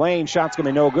space in the lane. Shot's going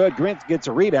to be no good. Grint gets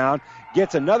a rebound.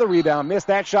 Gets another rebound. Missed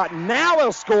that shot. Now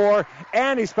he'll score.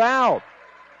 And he's fouled.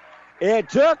 It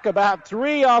took about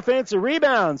 3 offensive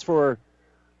rebounds for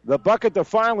the bucket to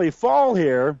finally fall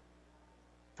here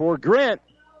for Grint.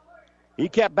 He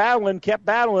kept battling,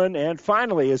 and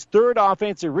finally his third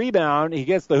offensive rebound. He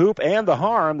gets the hoop and the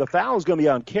harm. The foul is going to be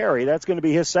on Carey. That's going to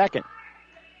be his second.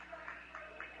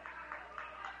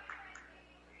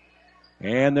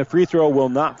 And the free throw will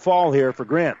not fall here for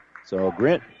Grint. So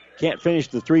Grint can't finish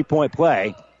the three-point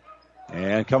play.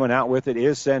 And coming out with it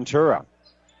is Centura.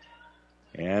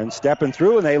 And stepping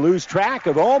through, and they lose track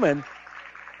of Oman.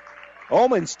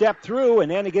 Ullman stepped through,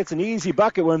 and then he gets an easy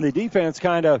bucket when the defense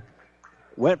kind of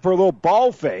went for a little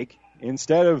ball fake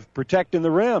instead of protecting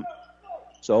the rim.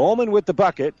 So Ullman with the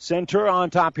bucket. Centura on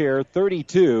top here,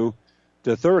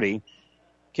 32-30.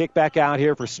 Kick back out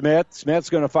here for Smith. Smith's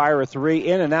going to fire a three.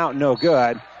 In and out, no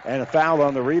good. And a foul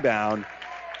on the rebound.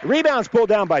 The rebound's pulled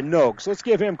down by Noakes. Let's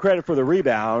give him credit for the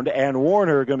rebound. And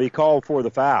Warner going to be called for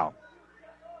the foul.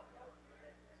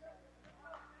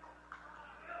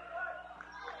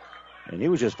 And he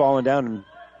was just falling down and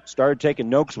started taking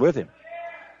Noakes with him.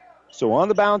 So on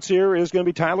the bounce here is going to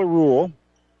be Tyler Rule.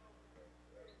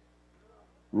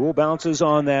 Rule bounces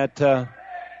on that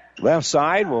left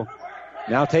side. Will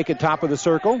now take it top of the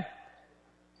circle.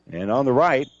 And on the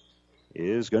right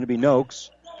is going to be Noakes.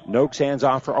 Noakes hands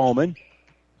off for Ullman.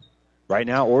 Right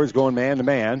now, Orr's going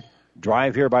man-to-man.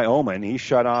 Drive here by Ullman. He's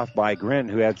shut off by Grint,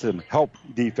 who had some help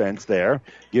defense there.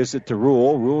 Gives it to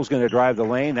Rule. Rule's going to drive the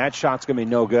lane. That shot's going to be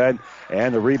no good.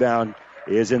 And the rebound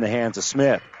is in the hands of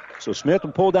Smith. So Smith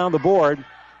will pull down the board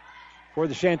for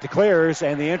the Chanticleers,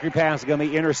 and the entry pass is going to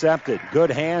be intercepted.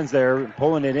 Good hands there,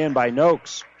 pulling it in by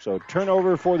Noakes. So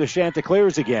turnover for the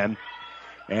Chanticleers again.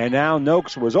 And now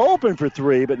Noakes was open for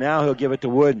three, but now he'll give it to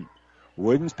Wooden.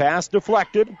 Wooden's pass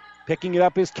deflected. Picking it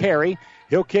up is Carey.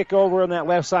 He'll kick over on that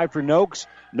left side for Noakes.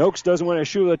 Noakes doesn't want to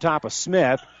shoot at the top of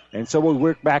Smith, and so we'll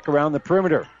work back around the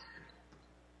perimeter.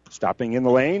 Stopping in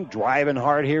the lane, driving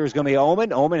hard here is going to be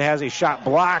Ullman. Ullman has a shot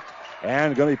blocked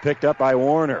and going to be picked up by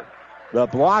Warner. The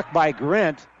block by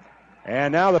Grint,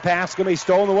 and now the pass is going to be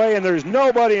stolen away, and there's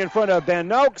nobody in front of Ben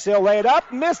Noakes. He'll lay it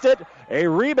up, missed it. A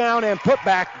rebound and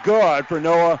putback good for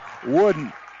Noah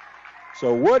Wooden.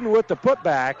 So Wooden with the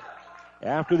putback.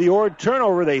 After the Ord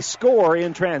turnover, they score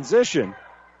in transition.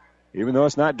 Even though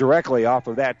it's not directly off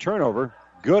of that turnover,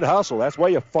 good hustle. That's why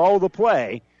you follow the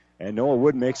play, and Noah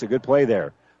Wooden makes a good play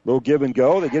there. Little give and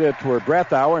go. They get it toward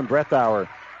Breathauer, and Breathauer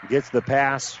gets the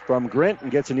pass from Grint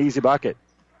and gets an easy bucket.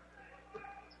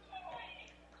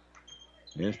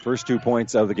 His first 2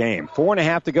 points of the game.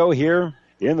 4.5 to go here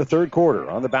in the third quarter.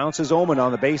 On the bounce is Ullman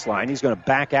on the baseline. He's going to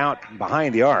back out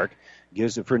behind the arc.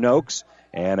 Gives it for Noakes.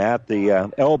 And at the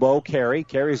elbow, Carey.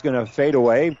 Carey's going to fade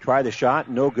away. Try the shot.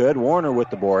 No good. Warner with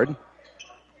the board.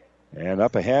 And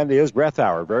up ahead is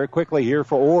Breathauer. Very quickly here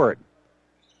for Ord.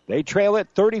 They trail it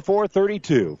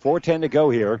 34-32. 4:10 to go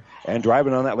here. And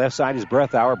driving on that left side is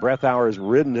Breathauer. Breathauer is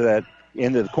ridden to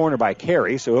into the corner by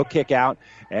Carey. So he'll kick out.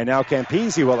 And now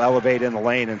Campese will elevate in the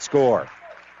lane and score.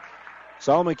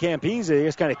 Solomon Campese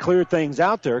just kind of cleared things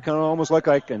out there. Kind of almost looked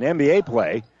like an NBA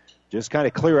play. Just kind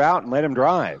of clear out and let him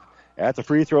drive. At the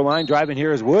free throw line, driving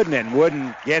here is Wooden, and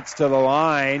Wooden gets to the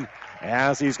line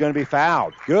as he's going to be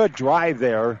fouled. Good drive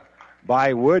there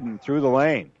by Wooden through the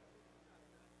lane.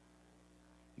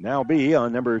 Now be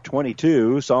on number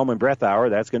 22, Solomon Breathauer.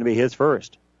 That's going to be his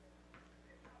first.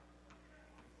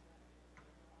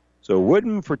 So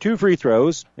Wooden for 2 free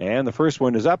throws, and the first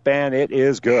one is up, and it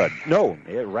is good. No,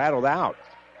 it rattled out.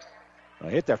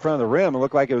 Hit that front of the rim. It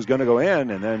looked like it was going to go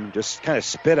in, and then just kind of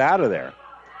spit out of there.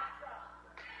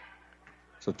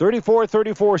 So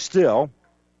 34-34 still.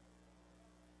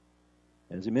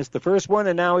 As he missed the first one,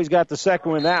 and now he's got the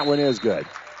second one. That one is good.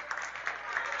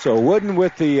 So Wooden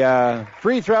with the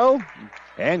free throw,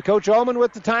 and Coach Ullman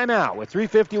with the timeout with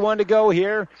 3:51 to go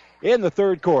here in the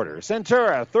third quarter.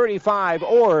 Centura 35,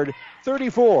 Ord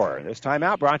 34. This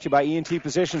timeout brought to you by E&T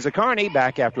Physicians of Kearney.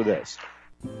 Back after this.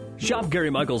 Shop Gary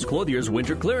Michaels Clothier's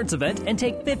winter clearance event and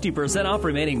take 50% off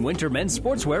remaining winter men's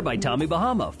sportswear by Tommy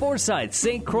Bahama, Forsyth,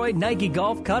 St. Croix, Nike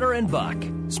Golf, Cutter, and Buck.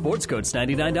 Sports coats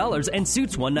 $99 and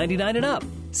suits $199 and up.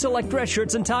 Select dress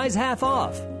shirts and ties half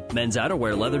off. Men's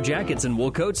outerwear, leather jackets, and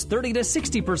wool coats 30 to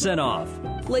 60%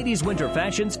 off. Ladies' winter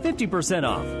fashions 50%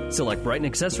 off. Select Brighton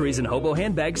accessories and hobo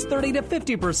handbags 30 to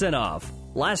 50% off.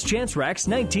 Last chance racks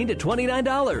 $19 to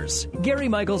 $29. Gary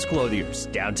Michaels Clothiers,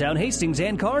 downtown Hastings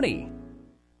and Kearney.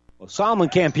 Well, Solomon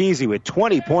Campese with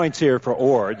 20 points here for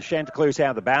Ord. The Chanticleers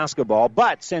have the basketball,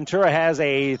 but Centura has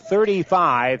a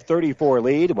 35-34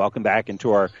 lead. Welcome back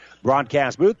into our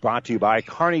broadcast booth, brought to you by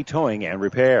Kearney Towing and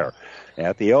Repair.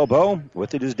 At the elbow,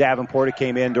 with it is Davenport. It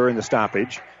came in during the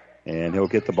stoppage, and he'll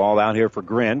get the ball out here for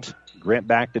Grint. Grint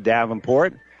back to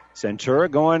Davenport. Centura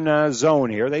going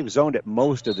zone here. They've zoned it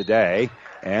most of the day,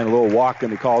 and a little walk going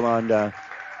to be called on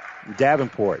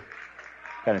Davenport.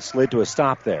 Kind of slid to a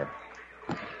stop there.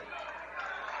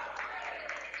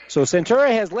 So Centura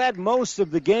has led most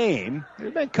of the game.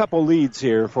 There's been a couple leads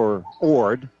here for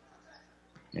Ord.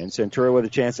 And Centura with a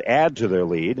chance to add to their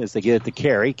lead as they get it to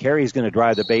Carey. Carey's going to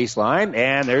drive the baseline,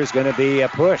 and there's going to be a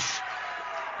push.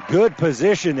 Good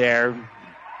position there.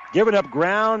 Giving up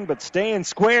ground, but staying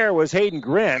square was Hayden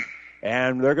Grint.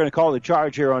 and they're going to call the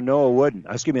charge here on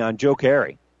on Joe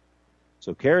Carey.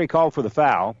 So Carey called for the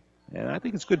foul, and I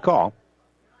think it's a good call.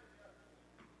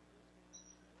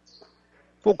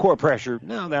 Full court pressure.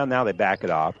 Now they back it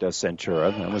off. Does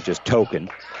Centura. That was just token.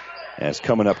 As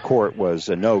coming up court was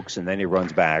Noakes, and then he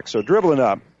runs back. So dribbling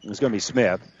up is going to be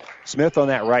Smith. Smith on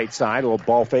that right side. A little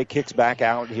ball fake. Kicks back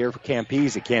out here for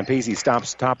Campese. Campese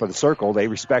stops top of the circle. They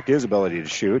respect his ability to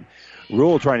shoot.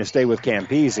 Rule trying to stay with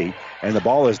Campese. And the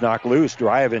ball is knocked loose.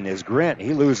 Driving is Grint.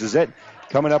 He loses it.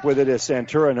 Coming up with it is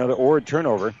Centura. Another Ord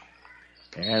turnover.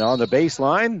 And on the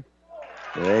baseline,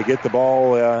 they get the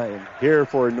ball here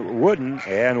for Wooden.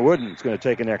 And Wooden's going to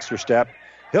take an extra step.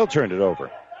 He'll turn it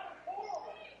over.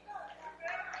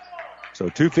 So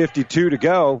 2:52 to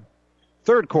go,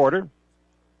 third quarter.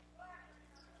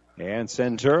 And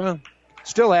Centura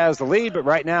still has the lead, but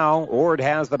right now Ord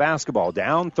has the basketball.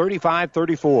 Down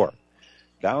 35-34.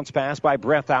 Bounce pass by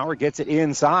Breathauer, gets it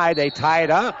inside. They tie it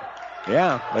up.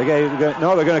 Yeah, they're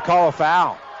going to call a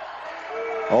foul.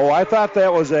 Oh, I thought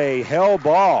that was a held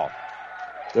ball.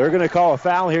 They're going to call a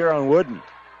foul here on Wooden.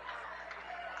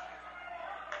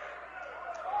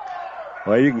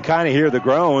 Well, you can kind of hear the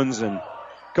groans, and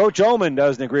Coach Ullman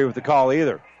doesn't agree with the call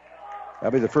either.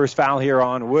 That'll be the first foul here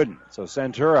on Wooden. So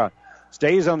Centura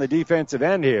stays on the defensive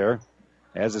end here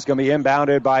as it's going to be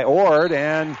inbounded by Ord.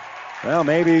 And, well,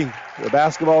 maybe the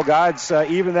basketball gods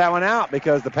even that one out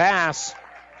because the pass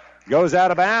goes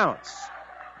out of bounds.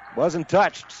 Wasn't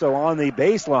touched. So on the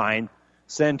baseline,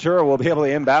 Centura will be able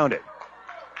to inbound it.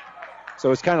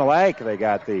 So it's kind of like they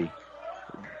got the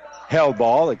held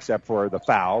ball except for the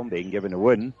foul being given to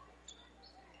Wooden.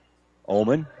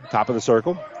 Ullman, top of the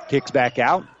circle, kicks back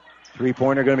out.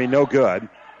 Three-pointer going to be no good.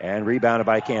 And rebounded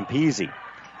by Campese.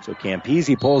 So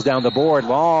Campese pulls down the board.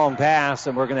 Long pass,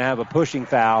 and we're going to have a pushing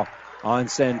foul on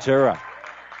Centura.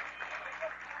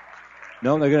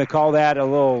 No, they're going to call that a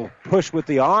little push with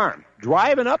the arm.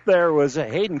 Driving up there was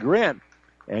Hayden Grint.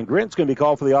 And Grint's going to be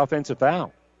called for the offensive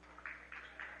foul.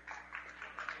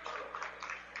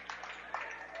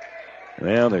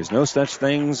 Well, there's no such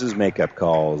things as makeup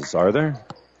calls, are there?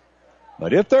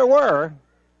 But if there were,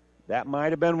 that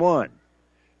might have been one.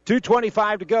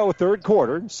 2:25 to go, third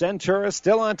quarter. Centura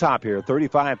still on top here,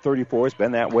 35-34. It's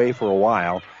been that way for a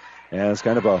while. And it's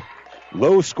kind of a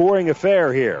low-scoring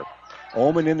affair here.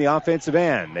 Ullman in the offensive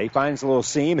end. They finds a little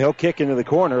seam. He'll kick into the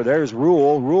corner. There's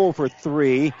Rule. Rule for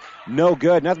three. No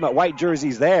good. Nothing but white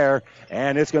jerseys there.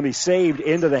 And it's going to be saved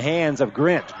into the hands of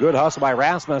Grint. Good hustle by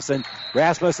Rasmussen.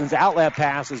 Rasmussen's outlet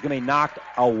pass is going to be knocked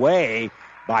away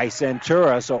by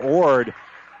Centura. So Ord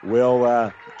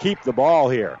will keep the ball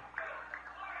here.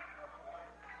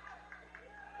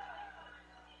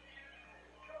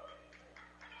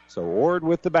 So Ord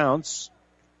with the bounce.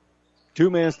 2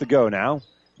 minutes to go now.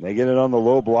 They get it on the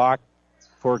low block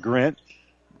for Grint.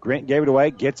 Grint gave it away,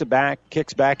 gets it back,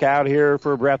 kicks back out here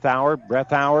for Breathauer.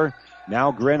 Breathauer,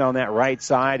 now Grint on that right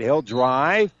side. He'll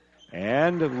drive,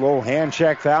 and a little hand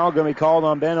check foul going to be called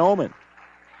on Ben Ullman.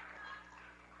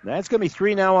 That's going to be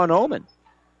 3 now on Ullman.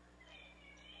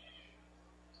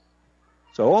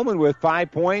 So Ullman with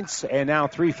 5 points and now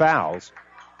 3 fouls.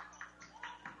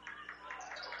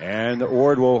 And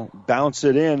Ord will bounce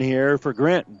it in here for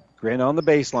Grint. Grint on the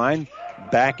baseline.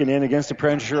 Backing in against the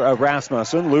pressure of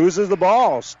Rasmussen. Loses the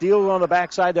ball. Stealed on the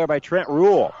backside there by Trent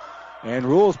Rule. And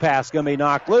Rule's pass going to be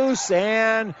knocked loose.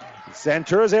 And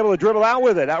Centura is able to dribble out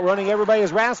with it. Outrunning everybody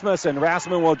is Rasmussen.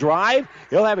 Rasmussen will drive.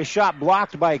 He'll have his shot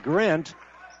blocked by Grint.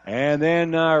 And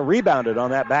then rebounded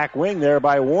on that back wing there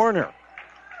by Warner.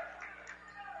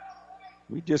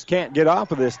 We just can't get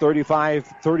off of this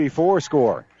 35-34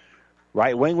 score.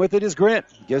 Right wing with it is Grint.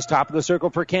 Gives top of the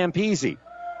circle for Campese.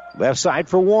 Left side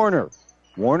for Warner.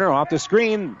 Warner off the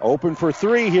screen. Open for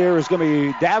 3 here is going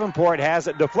to be Davenport. Has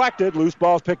it deflected. Loose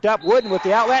ball's picked up. Wooden with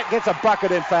the outlet. Gets a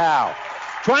bucket and foul.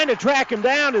 Trying to track him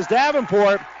down is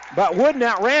Davenport, but Wooden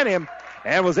outran him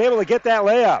and was able to get that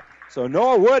layup. So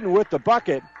Noah Wooden with the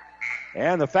bucket.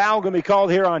 And the foul going to be called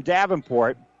here on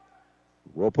Davenport.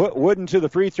 We'll put Wooden to the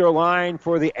free throw line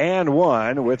for the and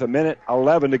one with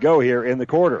 1:11 to go here in the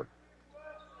quarter.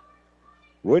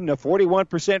 Wooden, a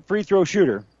 41% free throw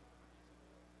shooter.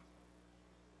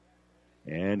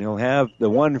 And he'll have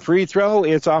the one free throw.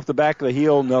 It's off the back of the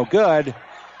heel, no good.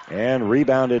 And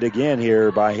rebounded again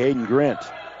here by Hayden Grint.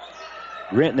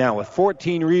 Grint now with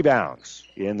 14 rebounds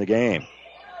in the game.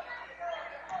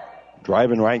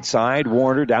 Driving right side,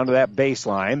 Warner down to that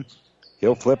baseline.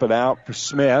 He'll flip it out for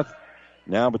Smith.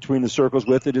 Now between the circles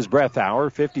with it is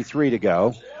Breathauer. 53 to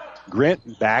go.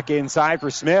 Grint back inside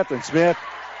for Smith, and Smith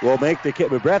will make the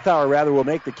Breathauer will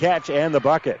make the catch and the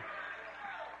bucket.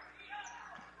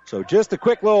 So just a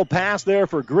quick little pass there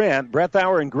for Grint.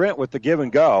 Breathauer and Grint with the give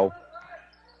and go.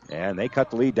 And they cut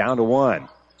the lead down to 1.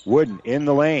 Wooden in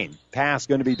the lane. Pass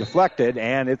going to be deflected,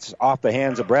 and it's off the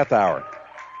hands of Breathauer.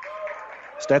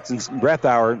 Stetson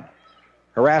Breathauer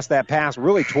harassed that pass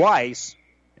really twice,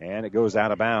 and it goes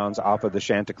out of bounds off of the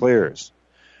Chanticleers.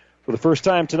 For the first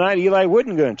time tonight, Eli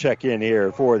Wooden going to check in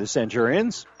here for the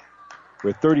Centurions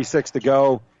with 36 to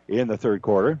go in the third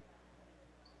quarter.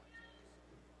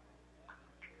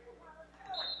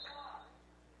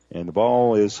 And the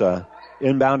ball is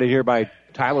inbounded here by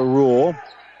Tyler Rule.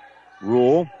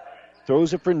 Rule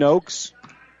throws it for Noakes.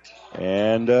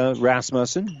 And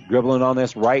Rasmussen dribbling on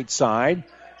this right side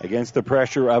against the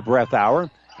pressure of Breathauer.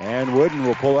 And Wooden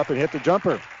will pull up and hit the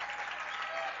jumper.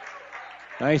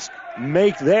 Nice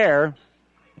make there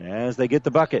as they get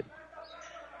the bucket.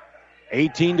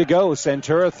 18 to go.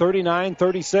 Centura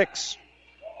 39-36.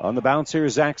 On the bounce here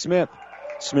is Zach Smith.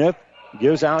 Smith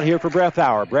gives out here for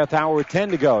Breathauer. Breathauer with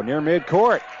 10 to go near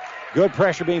midcourt. Good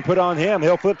pressure being put on him.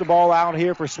 He'll flip the ball out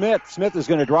here for Smith. Smith is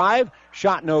going to drive.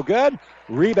 Shot no good.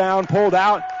 Rebound pulled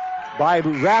out by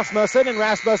Rasmussen, and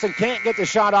Rasmussen can't get the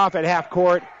shot off at half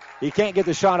court. He can't get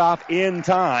the shot off in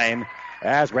time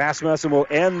as Rasmussen will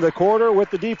end the quarter with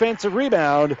the defensive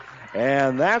rebound.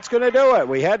 And that's going to do it.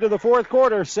 We head to the fourth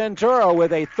quarter. Centura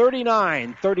with a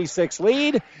 39-36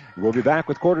 lead. We'll be back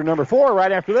with quarter number 4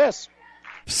 right after this.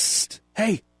 Psst.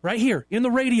 Hey, right here in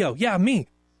the radio. Yeah, me.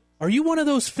 Are you one of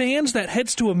those fans that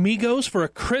heads to Amigos for a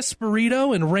crisp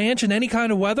burrito and ranch in any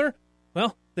kind of weather?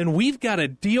 Well, then we've got a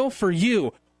deal for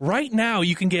you. Right now,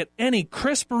 you can get any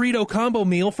crisp burrito combo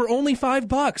meal for only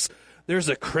 $5. There's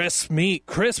a crisp meat,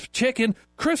 crisp chicken,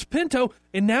 crisp pinto,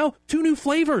 and now 2 new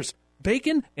flavors,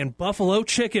 bacon and buffalo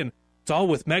chicken. It's all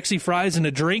with Mexi fries and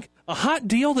a drink, a hot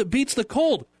deal that beats the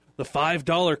cold. The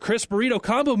 $5 crisp burrito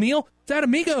combo meal, it's at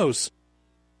Amigos.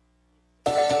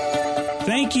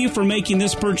 Thank you for making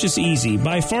this purchase easy.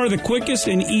 By far the quickest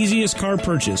and easiest car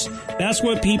purchase. That's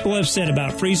what people have said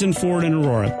about Friesen Ford and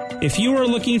Aurora. If you are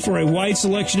looking for a wide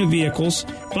selection of vehicles,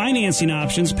 financing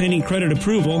options pending credit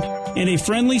approval, and a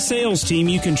friendly sales team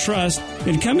you can trust,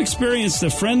 then come experience the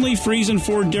friendly Friesen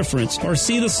Ford difference or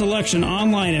see the selection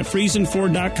online at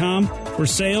FriesenFord.com for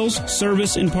sales,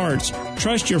 service, and parts.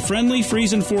 Trust your friendly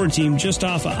Friesen Ford team just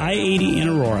off of I-80 in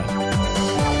Aurora.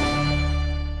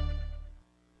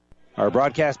 Our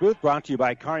broadcast booth brought to you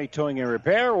by Kearney Towing and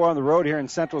Repair. We're on the road here in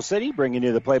Central City, bringing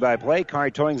you the play-by-play. Kearney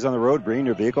Towing's on the road, bringing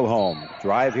your vehicle home.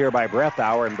 Drive here by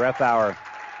Breathauer, and Breathauer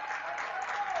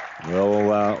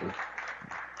will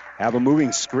have a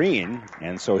moving screen,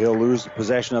 and so he'll lose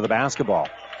possession of the basketball.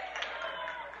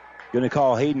 Going to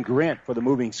call Hayden Grint for the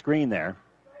moving screen there.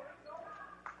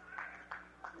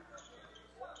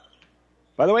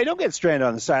 By the way, don't get stranded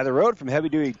on the side of the road. From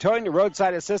heavy-duty towing to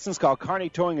roadside assistance, call Kearney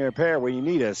Towing and Repair when you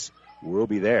need us. We'll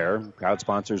be there. Proud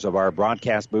sponsors of our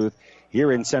broadcast booth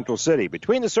here in Central City.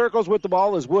 Between the circles with the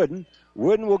ball is Wooden.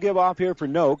 Wooden will give off here for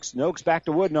Noakes. Noakes back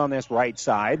to Wooden on this right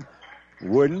side.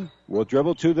 Wooden will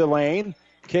dribble to the lane.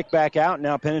 Kick back out.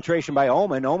 Now penetration by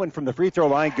Oman. Oman from the free throw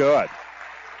line. Good.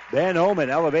 Ben Oman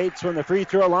elevates from the free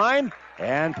throw line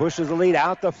and pushes the lead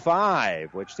out to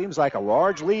 5, which seems like a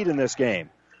large lead in this game.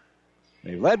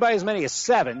 They led by as many as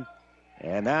 7.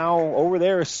 And now over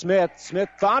there is Smith. Smith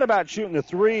thought about shooting the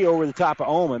 3 over the top of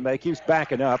Oman, but he keeps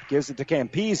backing up. Gives it to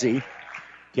Campese.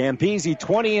 Campese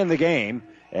 20 in the game.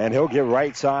 And he'll give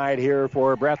right side here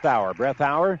for Breathauer.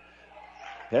 Breathauer,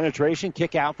 penetration,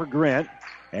 kick out for Grint.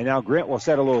 And now Grint will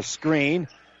set a little screen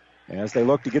as they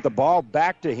look to get the ball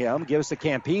back to him. Gives to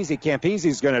Campese.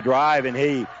 Campese's going to drive, and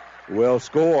he will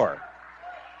score.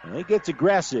 And he gets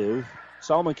aggressive.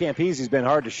 Solomon Campese's been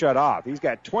hard to shut off. He's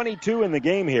got 22 in the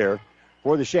game here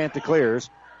for the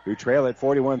Chanticleers, who trail at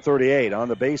 41-38. On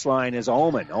the baseline is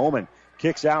Oman. Oman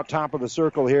kicks out top of the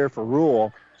circle here for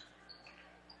Rule.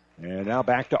 And now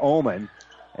back to Oman,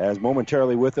 as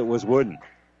momentarily with it was Wooden.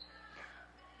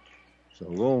 So a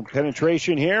little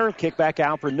penetration here. Kick back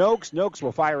out for Noakes. Noakes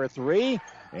will fire a 3.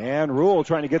 And Rule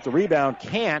trying to get the rebound.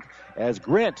 Can't, as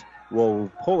Grint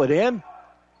will pull it in.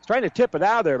 He's trying to tip it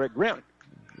out of there, but Grint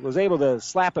was able to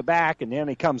slap it back, and then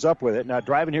he comes up with it. Now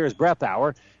driving here is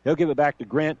Breathauer. He'll give it back to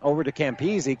Grint, over to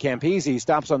Campese. Campese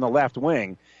stops on the left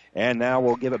wing, and now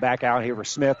we'll give it back out here for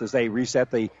Smith as they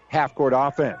reset the half-court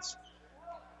offense.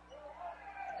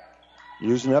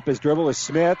 Using up his dribble is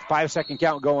Smith. 5-second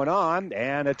count going on,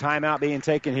 and a timeout being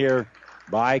taken here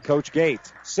by Coach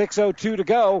Gates. 6:02 to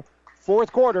go,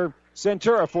 fourth quarter.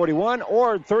 Centura 41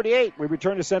 or 38. We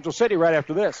return to Central City right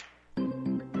after this.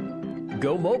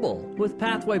 Go mobile with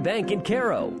Pathway Bank in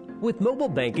Caro. With mobile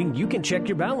banking, you can check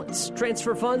your balance,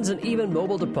 transfer funds, and even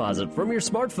mobile deposit from your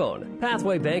smartphone.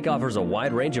 Pathway Bank offers a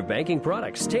wide range of banking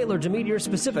products tailored to meet your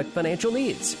specific financial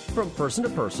needs. From person to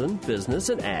person, business,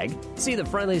 and ag, see the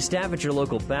friendly staff at your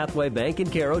local Pathway Bank in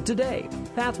Caro today.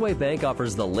 Pathway Bank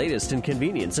offers the latest in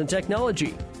convenience and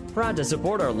technology. Proud to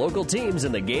support our local teams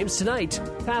in the games tonight.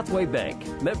 Pathway Bank,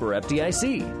 member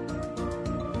FDIC.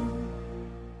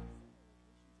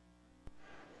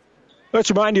 Let's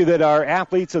remind you that our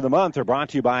Athletes of the Month are brought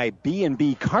to you by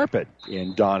B&B Carpet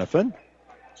in Doniphan.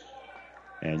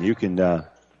 And you can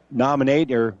nominate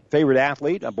your favorite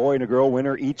athlete, a boy and a girl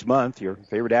winner each month. Your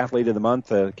favorite athlete of the month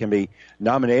can be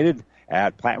nominated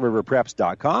at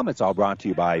PlatteRiverPreps.com. It's all brought to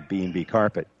you by B&B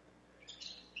Carpet.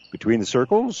 Between the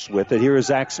circles, with it here is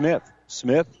Zach Smith.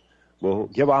 Smith will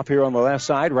give off here on the left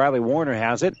side. Riley Warner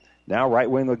has it. Now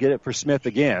right wing will get it for Smith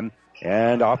again.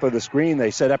 And off of the screen, they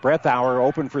set up Brethauer,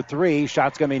 open for three.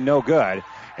 Shot's going to be no good.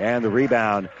 And the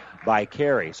rebound by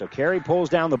Carey. So Carey pulls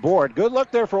down the board. Good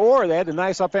look there for Orr. They had a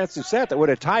nice offensive set that would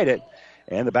have tied it.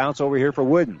 And the bounce over here for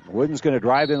Wooden. Wooden's going to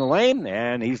drive in the lane,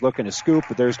 and he's looking to scoop,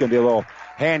 but there's going to be a little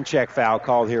hand check foul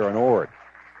called here on Orr.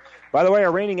 By the way,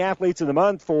 our reigning Athletes of the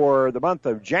Month for the month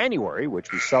of January,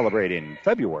 which we celebrate in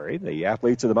February, the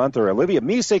Athletes of the Month are Olivia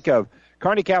Misek of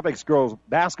Kearney Catholic's girls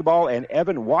basketball and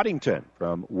Evan Waddington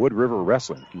from Wood River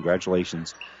Wrestling.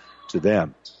 Congratulations to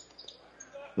them.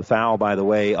 The foul, by the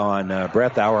way, on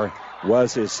Brethauer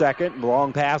was his second.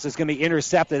 Long pass is going to be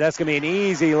intercepted. That's going to be an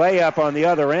easy layup on the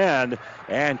other end.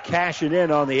 And cashing in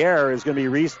on the error is going to be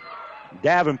Reese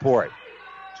Davenport.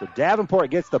 So Davenport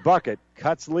gets the bucket,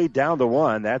 cuts the lead down to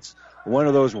one. That's one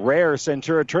of those rare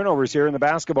Centura turnovers here in the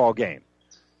basketball game.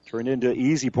 Turned into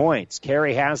easy points.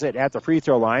 Carey has it at the free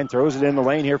throw line, throws it in the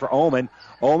lane here for Ullman.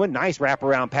 Ullman, nice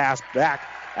wraparound pass back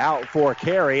out for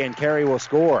Carey, and Carey will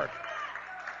score.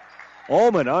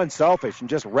 Ullman, unselfish, and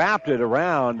just wrapped it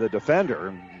around the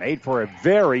defender. Made for a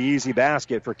very easy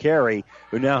basket for Carey,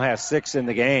 who now has 6 in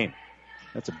the game.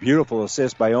 That's a beautiful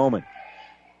assist by Ullman.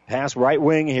 Pass right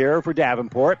wing here for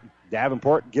Davenport.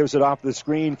 Davenport gives it off the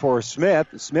screen for Smith.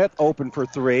 Smith open for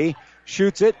three.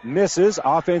 Shoots it, misses,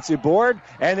 offensive board,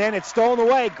 and then it's stolen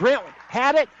away. Grant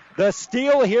had it. The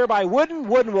steal here by Wooden.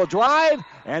 Wooden will drive,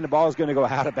 and the ball is going to go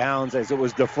out of bounds as it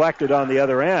was deflected on the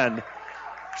other end.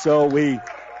 So we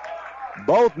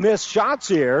both missed shots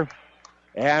here,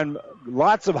 and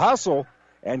lots of hustle.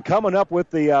 And coming up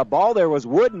with the ball there was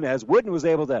Wooden, as Wooden was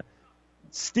able to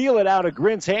steal it out of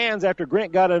Grint's hands after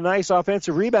Grint got a nice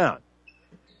offensive rebound.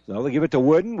 So they'll give it to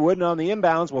Wooden. Wooden on the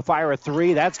inbounds will fire a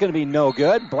three. That's going to be no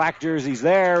good. Black jersey's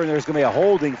there, and there's going to be a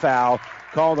holding foul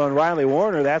called on Riley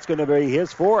Warner. That's going to be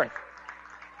his fourth.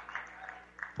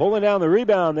 Pulling down the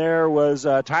rebound there was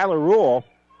Tyler Rule.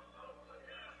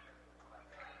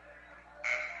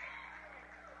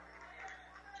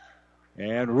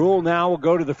 And Rule now will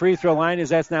go to the free throw line, as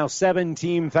that's now 7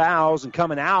 team fouls. And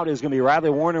coming out is going to be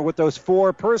Riley Warner with those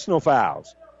 4 personal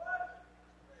fouls.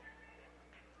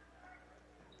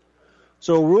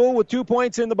 So Rule with 2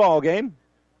 points in the ball game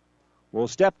will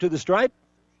step to the stripe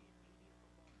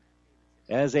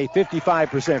as a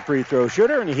 55% free throw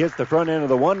shooter, and he hits the front end of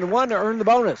the 1-1 to earn the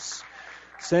bonus.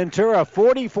 Centura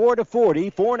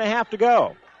 44-40, 4.5 to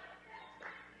go.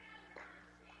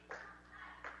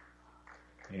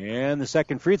 And the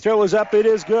second free throw is up. It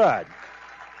is good.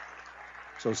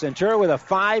 So Centura with a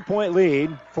 5-point lead,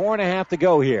 4.5 to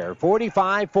go here.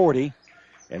 45-40.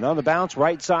 And on the bounce,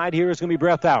 right side here is going to be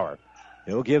Brethauer.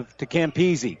 He'll give to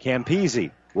Campese. Campese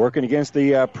working against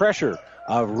the pressure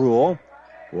of Rule.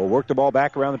 Will work the ball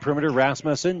back around the perimeter.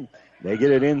 Rasmussen, they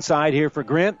get it inside here for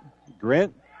Grint.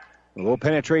 Grint, a little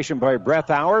penetration by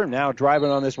Brethauer. Now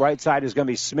driving on this right side is going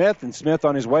to be Smith, and Smith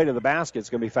on his way to the basket is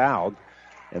going to be fouled.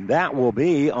 And that will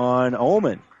be on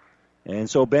Ullman. And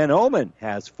so Ben Ullman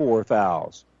has 4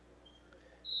 fouls.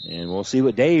 And we'll see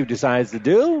what Dave decides to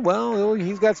do. Well,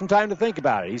 he's got some time to think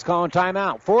about it. He's calling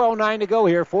timeout. 4:09 to go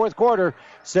here, fourth quarter.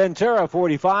 Centura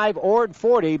 45, Ord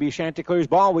 40. Be Chanticleer's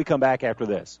ball. We come back after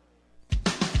this.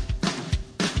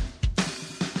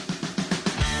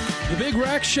 The Big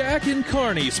Rack Shack in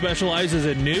Kearney specializes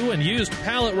in new and used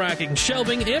pallet racking,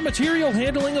 shelving, and material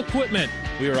handling equipment.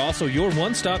 We are also your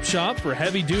one-stop shop for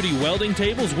heavy-duty welding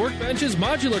tables, workbenches,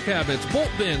 modular cabinets, bolt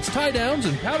bins, tie-downs,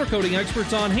 and powder coating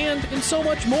experts on hand, and so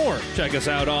much more. Check us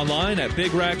out online at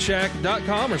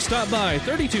BigRackShack.com or stop by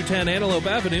 3210 Antelope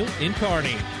Avenue in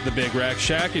Kearney. The Big Rack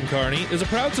Shack in Kearney is a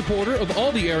proud supporter of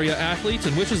all the area athletes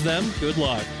and wishes them good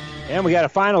luck. And we got a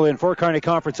final in for Kearney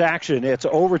Conference action. It's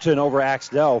Overton over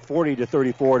Axtell,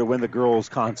 40-34 to win the girls'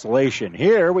 consolation.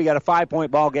 Here we got a 5-point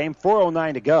ball game,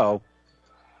 4:09 to go.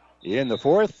 in the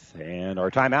fourth. And our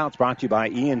timeout's brought to you by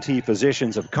ENT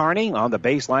Physicians of Kearney. On the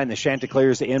baseline, the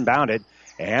Chanticleers inbound it.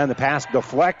 And the pass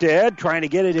deflected. Trying to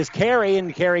get it is Carey,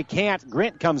 and Carey can't.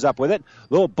 Grint comes up with it.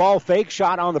 Little ball fake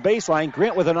shot on the baseline.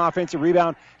 Grint with an offensive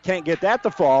rebound. Can't get that to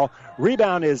fall.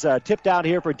 Rebound is tipped out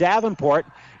here for Davenport.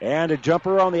 And a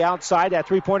jumper on the outside. That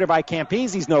three-pointer by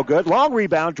Campese's no good. Long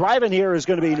rebound. Driving here is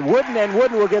going to be Wooden, and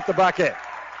Wooden will get the bucket.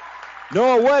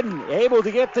 Noah Wooden able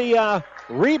to get the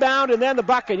rebound and then the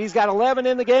bucket. He's got 11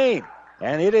 in the game.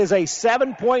 And it is a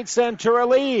 7-point Centura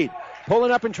lead.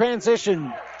 Pulling up in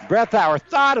transition. Breathauer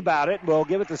thought about it. We'll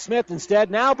give it to Smith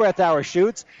instead. Now Breathauer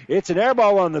shoots. It's an air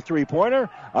ball on the three-pointer.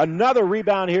 Another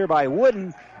rebound here by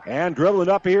Wooden. And dribbling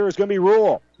up here is going to be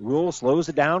Rule. Rule slows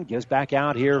it down. Gives back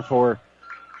out here for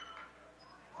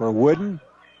Wooden.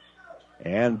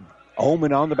 And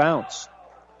Oman on the bounce.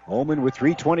 Oman with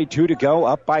 3:22 to go.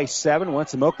 Up by 7.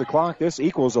 Wants to milk the clock. This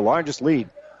equals the largest lead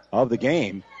of the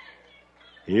game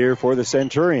here for the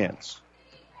Centurions.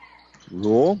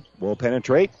 Rule will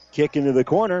penetrate. Kick into the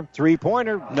corner.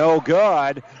 Three-pointer. No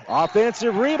good.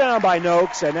 Offensive rebound by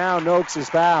Noakes, and now Noakes is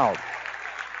fouled.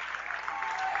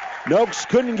 Noakes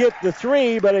couldn't get the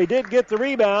three, but he did get the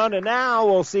rebound, and now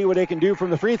we'll see what they can do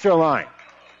from the free throw line.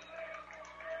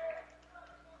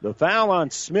 The foul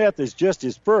on Smith is just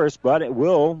his first, but it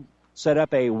will set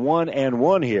up a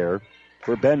 1-and-1 here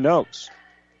for Ben Noakes.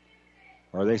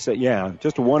 Or they said,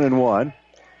 just a 1-and-1.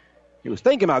 He was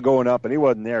thinking about going up, and he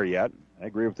wasn't there yet. I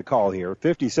agree with the call here.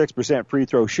 56% free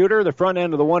throw shooter. The front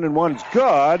end of the 1-and-1 is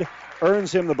good.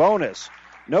 Earns him the bonus.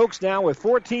 Noakes now with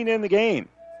 14 in the game.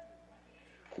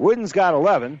 Wooden's got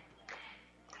 11.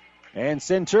 And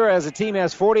Centura as a team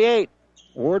has 48.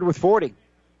 Ward with 40.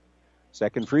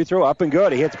 Second free throw up and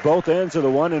good. He hits both ends of the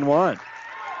 1-and-1.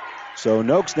 So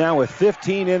Noakes now with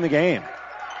 15 in the game.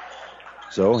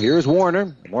 So here's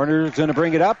Warner. Warner's going to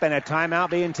bring it up, and a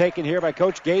timeout being taken here by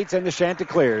Coach Gates and the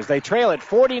Chanticleers. They trail it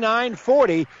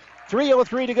 49-40.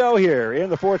 3:03 to go here in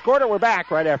the fourth quarter. We're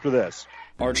back right after this.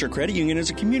 Archer Credit Union is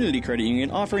a community credit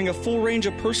union offering a full range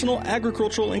of personal,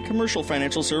 agricultural, and commercial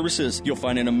financial services. You'll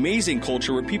find an amazing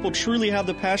culture where people truly have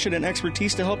the passion and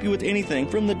expertise to help you with anything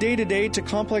from the day-to-day to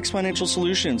complex financial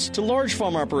solutions, to large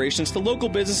farm operations, to local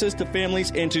businesses, to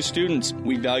families, and to students.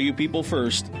 We value people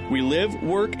first. We live,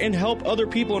 work, and help other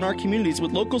people in our communities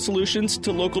with local solutions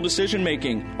to local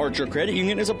decision-making. Archer Credit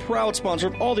Union is a proud sponsor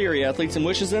of all the area athletes and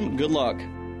wishes them good luck.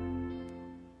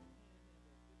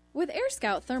 With Air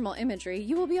Scout Thermal Imagery,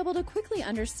 you will be able to quickly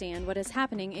understand what is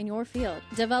happening in your field.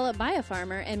 Developed by a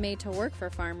farmer and made to work for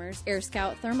farmers, Air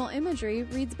Scout Thermal Imagery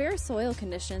reads bare soil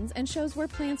conditions and shows where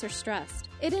plants are stressed.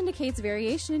 It indicates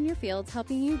variation in your fields,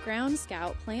 helping you ground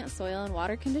scout plant, soil, and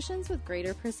water conditions with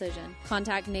greater precision.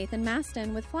 Contact Nathan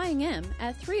Maston with Flying M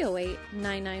at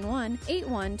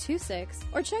 308-991-8126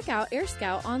 or check out Air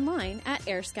Scout online at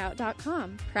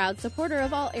airscout.com. Proud supporter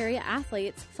of all area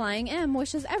athletes, Flying M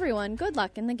wishes everyone good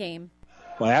luck in the game.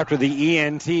 Well, after the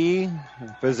ENT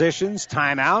Physicians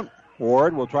timeout,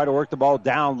 Ward will try to work the ball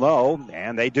down low,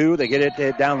 and they do. They get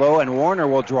it down low, and Warner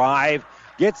will drive,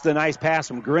 gets the nice pass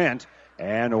from Grint,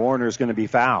 and Warner's going to be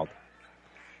fouled.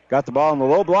 Got the ball in the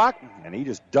low block, and he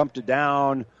just dumped it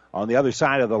down on the other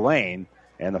side of the lane,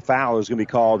 and the foul is going to be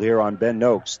called here on Ben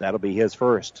Noakes. That'll be his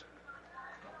first.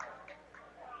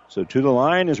 So to the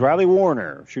line is Riley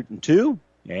Warner, shooting two,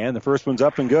 and the first one's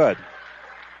up and good.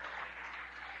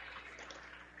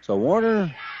 So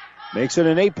Warner makes it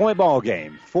an 8-point ball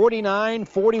game,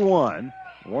 49-41.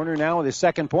 Warner now with his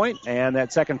second point, and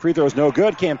that second free throw is no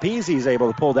good. Campese's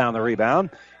able to pull down the rebound,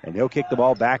 and he'll kick the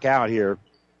ball back out here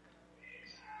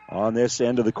on this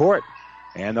end of the court.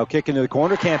 And they'll kick into the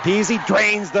corner. Campese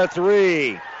drains the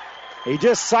three. He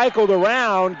just cycled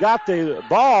around, got the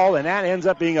ball, and that ends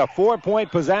up being a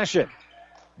 4-point possession.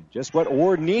 Just what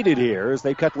Ward needed here as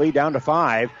they cut the lead down to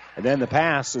 5. And then the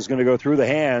pass is going to go through the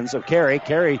hands of Carey.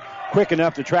 Carey quick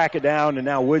enough to track it down, and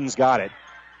now Wooden's got it.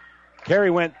 Carey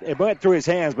went through his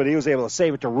hands, but he was able to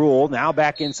save it to Rule. Now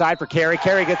back inside for Carey.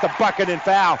 Carey gets the bucket and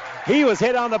foul. He was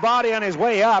hit on the body on his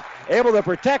way up, able to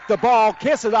protect the ball,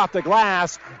 kiss it off the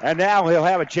glass, and now he'll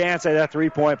have a chance at that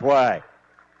 3-point play.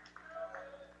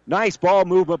 Nice ball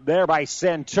movement there by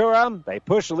Centura. They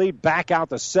push the lead back out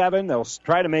to 7. They'll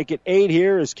try to make it 8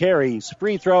 here as Carey's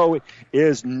free throw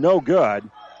is no good.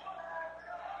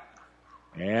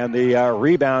 And the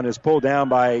rebound is pulled down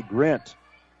by Grint.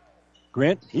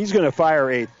 Grint, he's going to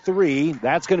fire a 3.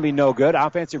 That's going to be no good.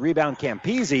 Offensive rebound,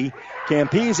 Campese.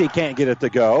 Campese can't get it to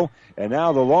go. And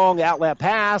now the long outlet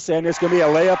pass, and it's going to be a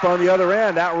layup on the other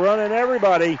end. Outrunning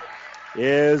everybody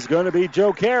is going to be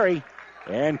Joe Carey.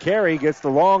 And Carey gets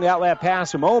the long outlet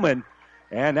pass from Oman.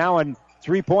 And now a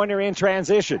Three-pointer in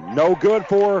transition. No good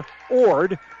for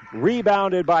Ord.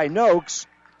 Rebounded by Noakes.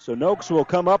 So Noakes will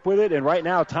come up with it, and right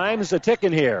now time's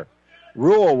a-ticking here.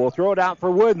 Rule will throw it out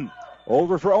for Wooden.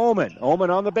 Over for Oman. Oman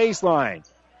on the baseline.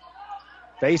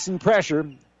 Facing pressure.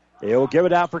 He'll give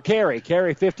it out for Carey.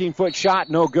 Carey, 15-foot shot,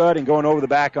 no good, and going over the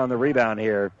back on the rebound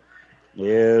here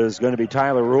is going to be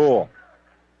Tyler Rule.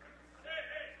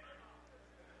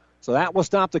 So that will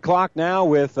stop the clock now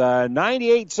with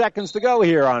 98 seconds to go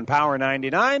here on Power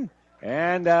 99.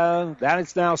 And that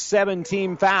is now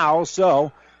 17 fouls,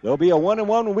 so there'll be a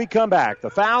 1-and-1 when we come back. The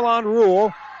foul on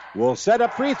Rule will set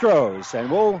up free throws,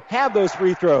 and we'll have those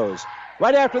free throws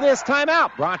right after this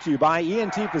timeout, brought to you by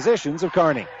ENT Physicians of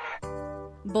Kearney.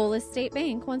 Bolus State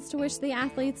Bank wants to wish the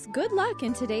athletes good luck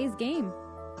in today's game.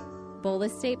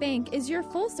 Bolus State Bank is your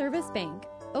full-service bank,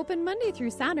 open Monday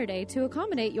through Saturday to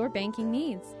accommodate your banking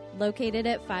needs. Located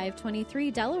at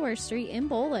 523 Delaware Street in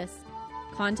Bolus.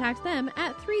 Contact them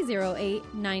at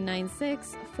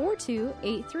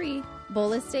 308-996-4283.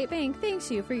 Bolus State Bank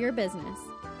thanks you for your business.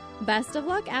 Best of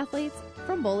luck, athletes,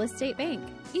 from Bolus State Bank,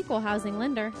 Equal Housing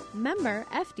Lender, member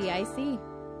FDIC.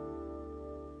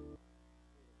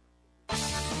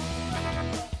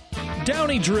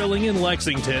 Downey Drilling in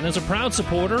Lexington is a proud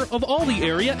supporter of all the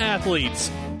area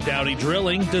athletes. Downey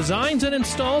Drilling designs and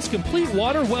installs complete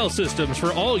water well systems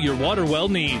for all your water well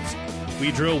needs.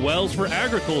 We drill wells for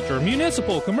agriculture,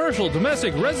 municipal, commercial,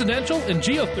 domestic, residential, and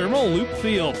geothermal loop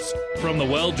fields. From the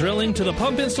well drilling to the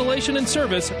pump installation and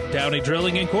service, Downey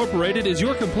Drilling Incorporated is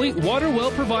your complete water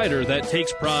well provider that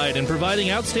takes pride in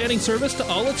providing outstanding service to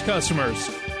all its customers.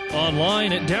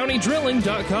 Online at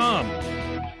downeydrilling.com.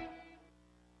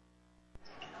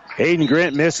 Hayden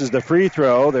Grint misses the free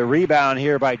throw. The rebound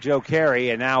here by Joe Carey,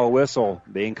 and now a whistle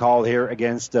being called here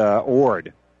against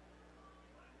Ord.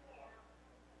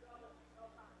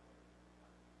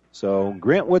 So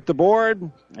Grint with the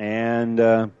board, and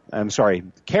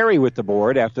Carey with the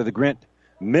board after the Grint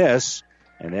miss,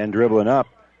 and then dribbling up.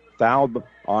 Fouled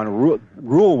on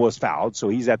Rule was fouled, so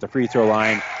he's at the free throw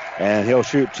line, and he'll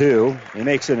shoot two. He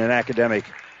makes it an academic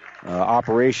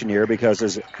operation here because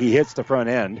as he hits the front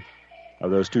end of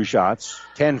those two shots.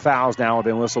 10 fouls now have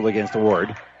been whistled against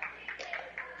Ord.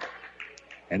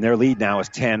 And their lead now is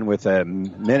 10 with a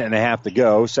minute and a half to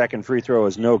go. Second free throw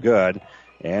is no good.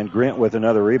 And Grint with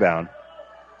another rebound.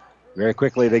 Very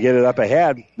quickly they get it up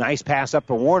ahead. Nice pass up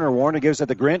to Warner. Warner gives it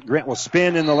to Grint. Grint will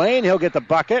spin in the lane. He'll get the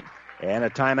bucket. And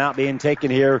a timeout being taken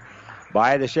here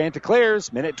by the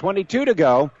Chanticleers. Minute 22 to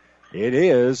go. It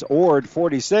is Ord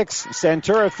 46,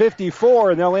 Centura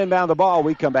 54, and they'll inbound the ball.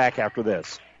 We come back after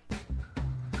this.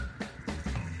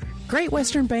 Great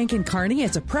Western Bank in Kearney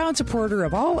is a proud supporter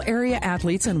of all area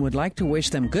athletes and would like to wish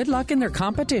them good luck in their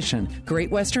competition.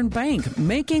 Great Western Bank,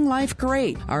 making life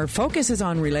great. Our focus is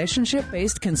on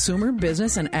relationship-based consumer,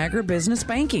 business, and agribusiness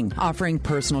banking, offering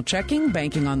personal checking,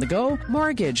 banking on the go,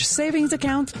 mortgage, savings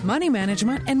accounts, money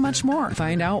management, and much more.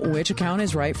 Find out which account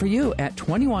is right for you at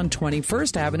 2120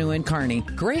 First Avenue in Kearney.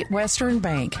 Great Western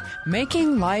Bank,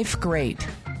 making life great.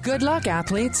 Good luck,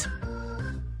 athletes.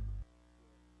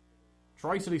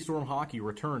 Tri-City Storm Hockey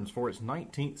returns for its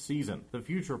 19th season. The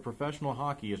future of professional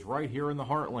hockey is right here in the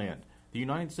heartland. The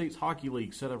United States Hockey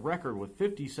League set a record with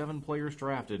 57 players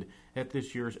drafted at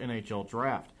this year's NHL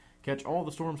Draft. Catch all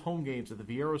the Storm's home games at the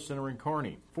Viero Center in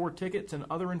Kearney. For tickets and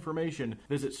other information,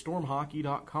 visit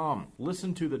stormhockey.com.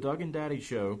 Listen to the Doug and Daddy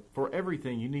Show for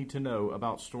everything you need to know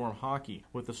about Storm Hockey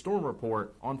with the Storm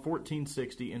Report on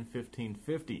 1460 and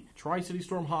 1550. Tri-City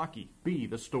Storm Hockey, be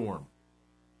the Storm.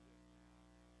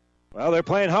 Well, they're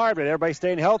playing hard, but everybody's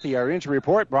staying healthy. Our injury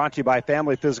report brought to you by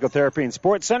Family Physical Therapy and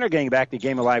Sports Center, getting back to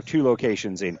Game Alive 2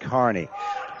 locations in Kearney.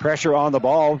 Pressure on the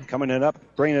ball,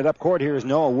 bringing it up court here is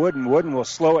Noah Wooden. Wooden will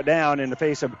slow it down in the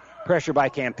face of pressure by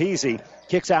Campese.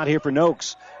 Kicks out here for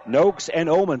Noakes. Noakes and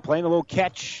Oman playing a little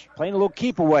catch, playing a little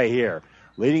keep away here,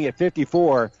 leading at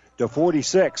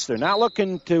 54-46. They're not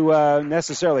looking to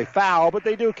necessarily foul, but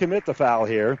they do commit the foul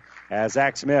here as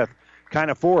Zach Smith kind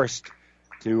of forced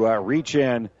to reach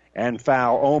in and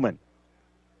foul Oman.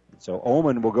 So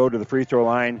Oman will go to the free throw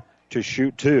line to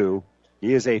shoot two.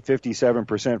 He is a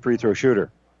 57% free throw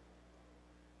shooter.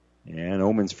 And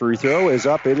Oman's free throw is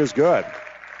up. It is good.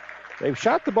 They've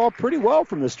shot the ball pretty well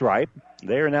from the stripe.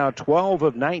 They are now 12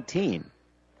 of 19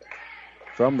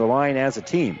 from the line as a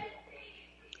team.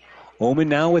 Oman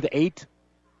now with 8.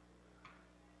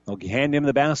 They'll hand him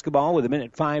the basketball with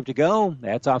 1:05 to go.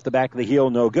 That's off the back of the heel,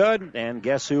 no good. And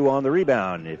guess who on the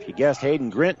rebound? If you guessed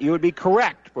Hayden Grint, you would be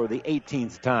correct for the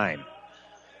 18th time.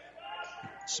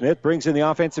 Smith brings in the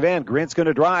offensive end. Grint's going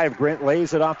to drive. Grint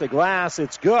lays it off the glass.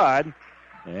 It's good.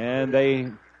 And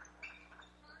they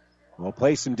will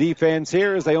play some defense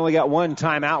here as they only got one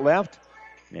timeout left.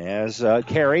 As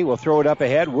Carey will throw it up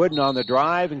ahead. Wooden on the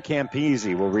drive, and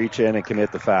Campese will reach in and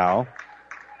commit the foul.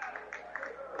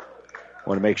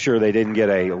 Want to make sure they didn't get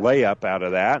a layup out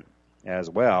of that as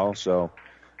well. So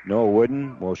Noah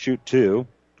Wooden will shoot 2.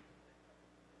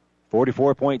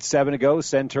 44.7 to go.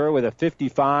 Centura with a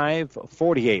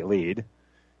 55-48 lead.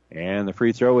 And the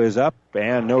free throw is up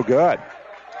and no good.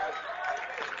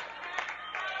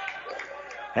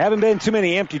 Haven't been too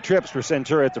many empty trips for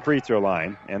Centura at the free throw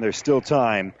line, and there's still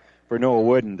time for Noah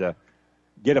Wooden to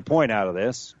get a point out of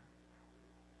this.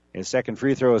 His second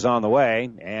free throw is on the way,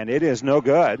 and it is no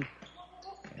good.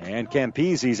 And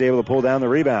Campese is able to pull down the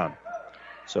rebound.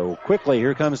 So quickly,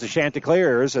 here comes the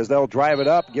Chanticleers as they'll drive it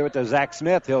up, give it to Zach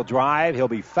Smith. He'll drive, he'll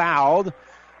be fouled,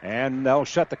 and they'll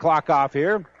shut the clock off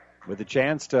here with a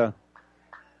chance to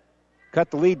cut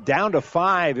the lead down to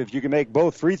 5 if you can make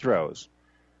both free throws.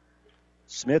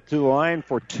 Smith to the line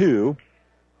for 2.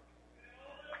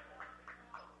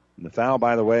 And the foul,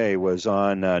 by the way, was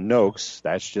on Noakes.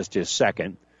 That's just his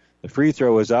second. The free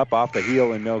throw is up off the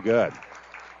heel and no good.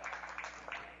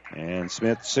 And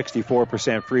Smith,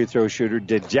 64% free throw shooter,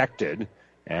 dejected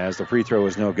as the free throw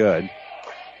is no good.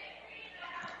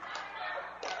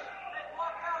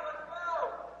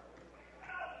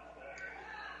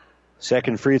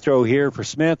 Second free throw here for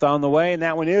Smith on the way, and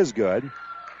that one is good.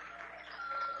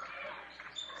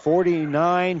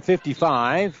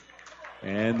 49-55,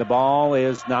 and the ball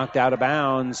is knocked out of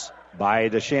bounds by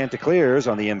the Chanticleers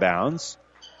on the inbounds.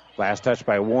 Last touch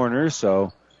by Warner,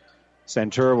 so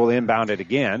Centura will inbound it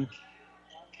again.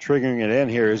 Triggering it in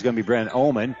here is going to be Brent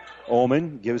Ullman.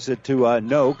 Ullman gives it to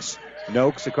Noakes.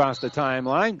 Noakes across the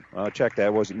timeline. I'll check that.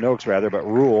 It wasn't Noakes, rather, but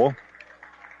Rule.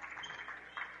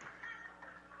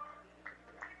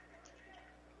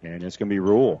 And it's going to be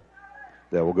Rule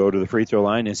that will go to the free throw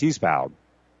line as he's fouled.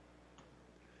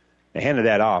 They handed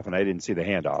that off, and I didn't see the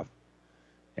handoff.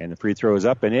 And the free throw is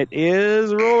up, and it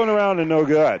is rolling around and no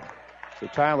good. So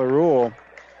Tyler Rule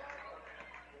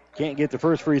can't get the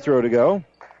first free throw to go.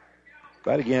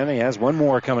 But again, he has one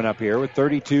more coming up here with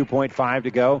 32.5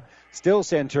 to go. Still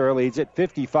Centura leads it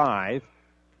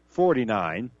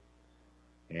 55-49.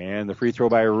 And the free throw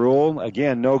by Rule,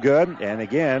 again, no good. And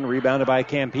again, rebounded by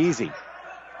Campese.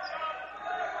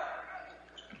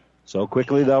 So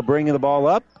quickly they'll bring the ball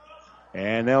up.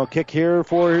 And they'll kick here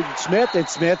for Smith, and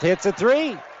Smith hits a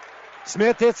 3.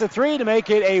 Smith hits a 3 to make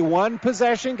it a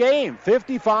one-possession game.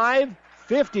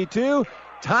 55-52.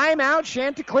 Timeout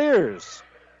Chanticleers.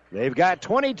 They've got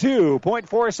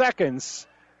 22.4 seconds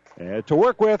to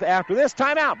work with after this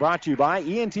timeout. Brought to you by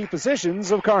ENT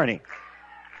Physicians of Kearney.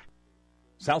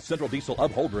 South Central Diesel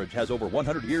of Holdridge has over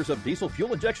 100 years of diesel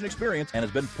fuel injection experience and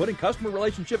has been putting customer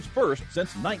relationships first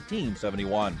since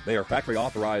 1971. They are factory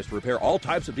authorized to repair all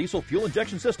types of diesel fuel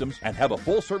injection systems and have a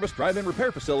full-service drive-in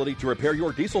repair facility to repair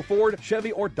your diesel Ford,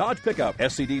 Chevy, or Dodge pickup.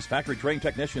 SCD's factory-trained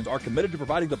technicians are committed to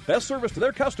providing the best service to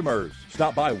their customers.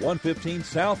 Stop by 115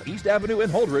 South East Avenue in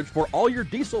Holdridge for all your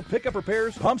diesel pickup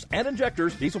repairs, pumps and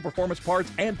injectors, diesel performance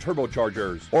parts, and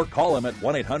turbochargers. Or call them at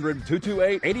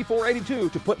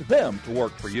 1-800-228-8482 to put them to work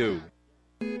for you.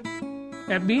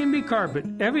 At B&B Carpet,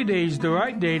 every day is the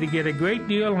right day to get a great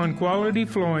deal on quality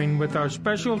flooring with our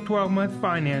special 12-month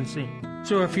financing.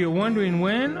 So if you're wondering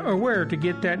when or where to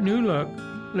get that new look,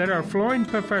 let our flooring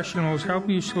professionals help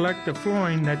you select the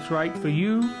flooring that's right for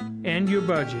you and your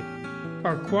budget.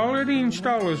 Our quality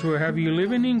installers will have you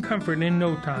living in comfort in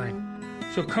no time.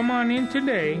 So come on in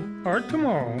today or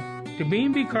tomorrow to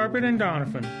B&B Carpet in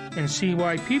Donovan and see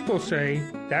why people say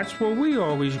that's where we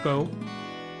always go.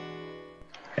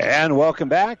 And welcome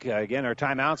back. Again, our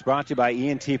timeout's brought to you by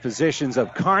ENT Physicians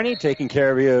of Kearney, taking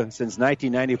care of you since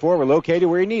 1994. We're located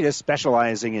where you need us,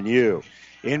 specializing in you.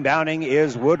 Inbounding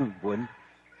is Wooden,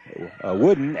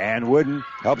 and Wooden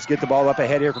helps get the ball up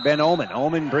ahead here for Ben Ullman.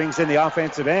 Ullman brings in the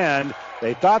offensive end.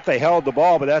 They thought they held the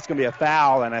ball, but that's going to be a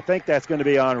foul, and I think that's going to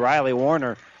be on Riley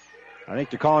Warner. I think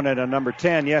they're calling it a number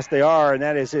 10. Yes, they are, and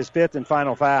that is his fifth and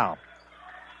final foul.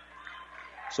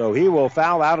 So he will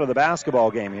foul out of the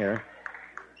basketball game here.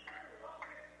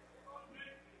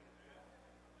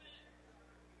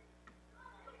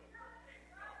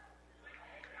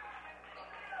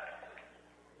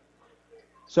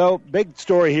 So, big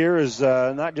story here is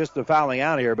not just the fouling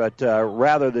out here, but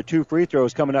rather the two free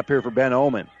throws coming up here for Ben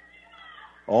Ullman.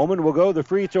 Ullman will go to the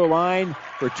free throw line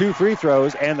for two free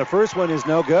throws, and the first one is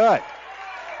no good.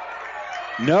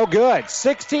 No good.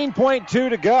 16.2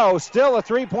 to go. Still a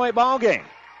three-point ball game.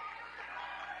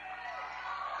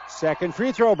 Second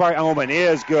free throw by Ullman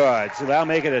is good, so that'll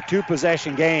make it a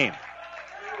two-possession game.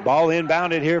 Ball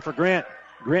inbounded here for Grant.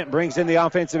 Grint brings in the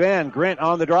offensive end. Grint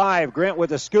on the drive. Grint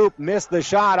with a scoop. Missed the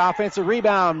shot. Offensive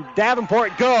rebound.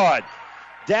 Davenport, good.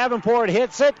 Davenport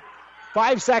hits it.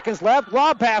 5 seconds left.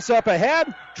 Lob pass up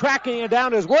ahead. Tracking it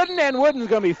down is Wooden, and Wooden's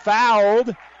going to be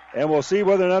fouled. And we'll see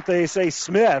whether or not they say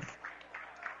Smith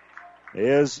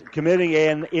is committing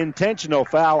an intentional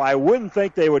foul. I wouldn't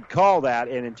think they would call that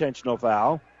an intentional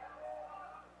foul.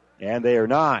 And they are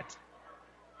not.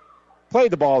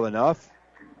 Played the ball enough.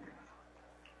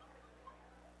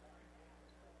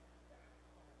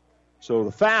 So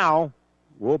the foul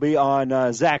will be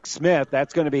on Zach Smith.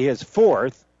 That's going to be his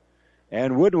fourth.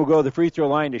 And Wooden will go to the free throw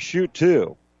line to shoot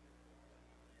two.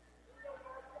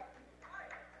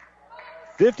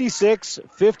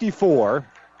 56-54.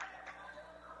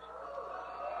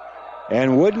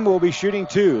 And Wooden will be shooting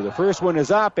two. The first one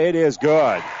is up. It is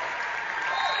good.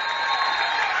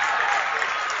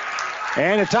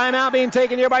 And a timeout being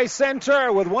taken here by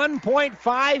Centura with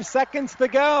 1.5 seconds to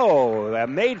go. A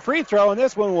made free throw, and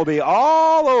this one will be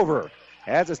all over.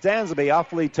 As it stands, it'll be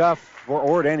awfully tough for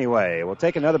Ord anyway. We'll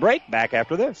take another break. Back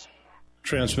after this.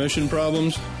 Transmission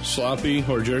problems, sloppy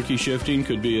or jerky shifting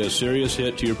could be a serious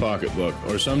hit to your pocketbook,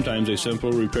 or sometimes a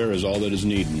simple repair is all that is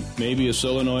needed. Maybe a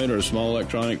solenoid or a small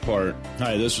electronic part.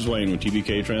 Hi, this is Wayne with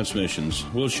TBK Transmissions.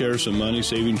 We'll share some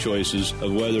money-saving choices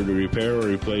of whether to repair or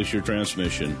replace your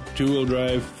transmission. Two-wheel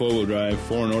drive, four-wheel drive,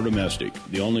 foreign or domestic.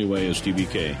 The only way is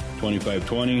TBK.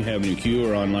 2520 Avenue Q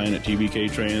or online at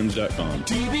tbktrans.com.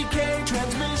 TBK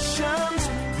Transmissions,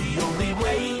 the only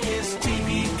way is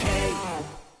TBK.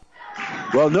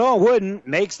 Well, Noah Wooden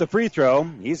makes the free throw.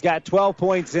 He's got 12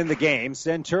 points in the game.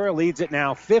 Centura leads it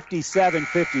now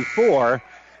 57-54.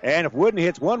 And if Wooden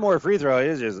hits one more free throw,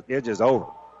 it's just over.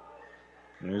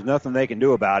 There's nothing they can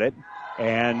do about it.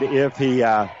 And if he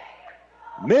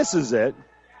misses it,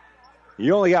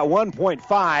 you only got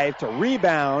 1.5 to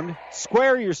rebound,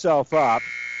 square yourself up,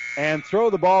 and throw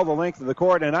the ball the length of the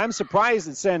court. And I'm surprised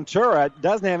that Centura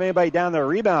doesn't have anybody down there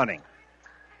rebounding.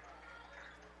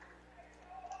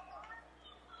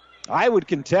 I would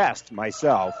contest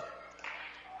myself.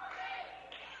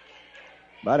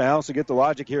 But I also get the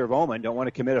logic here of Oman. Don't want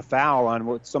to commit a foul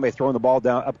on somebody throwing the ball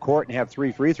down up court and have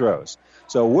three free throws.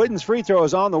 So Wooden's free throw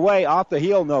is on the way. Off the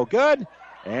heel, no good.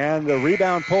 And the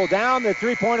rebound pulled down. The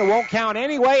three-pointer won't count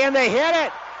anyway, and they hit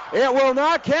it. It will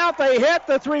not count. They hit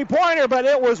the three-pointer, but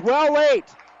it was well late.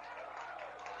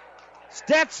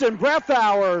 Stetson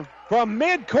Breathauer from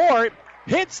midcourt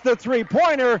hits the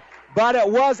three-pointer, but it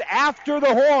was after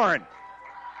the horn.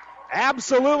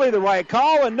 Absolutely the right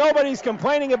call, and nobody's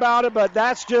complaining about it, but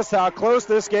that's just how close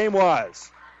this game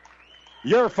was.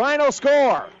 Your final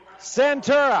score,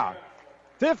 Centura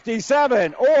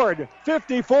 57, Ord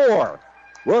 54.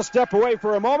 We'll step away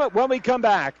for a moment. When we come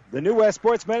back, the New West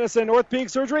Sports Medicine Orthopedic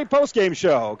Surgery postgame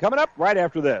show coming up right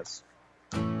after this.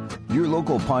 Your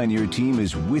local Pioneer team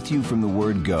is with you from the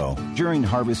word go during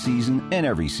harvest season and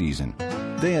every season.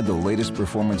 They have the latest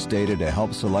performance data to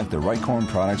help select the right corn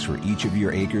products for each of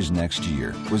your acres next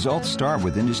year. Results start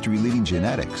with industry-leading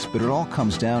genetics, but it all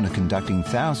comes down to conducting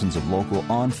thousands of local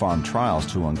on-farm trials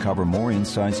to uncover more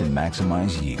insights and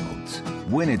maximize yields.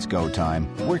 When it's go time,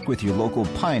 work with your local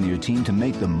Pioneer team to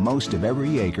make the most of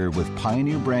every acre with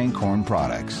Pioneer brand corn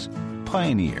products.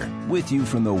 Pioneer, with you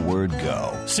from the word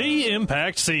go. See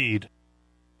Impact Seed.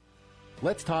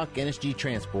 Let's talk NSG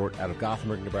Transport out of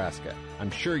Gothenburg, Nebraska.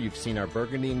 I'm sure you've seen our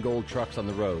burgundy and gold trucks on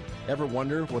the road. Ever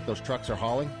wonder what those trucks are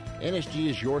hauling? NSG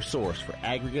is your source for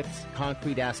aggregates,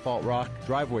 concrete, asphalt rock,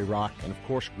 driveway rock, and of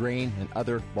course grain and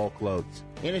other bulk loads.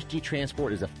 NSG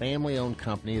Transport is a family-owned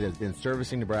company that has been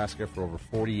servicing Nebraska for over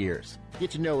 40 years.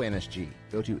 Get to know NSG.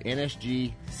 Go to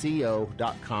nsgco.com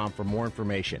for more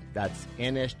information. That's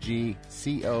nsgco.com.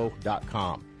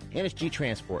 NSG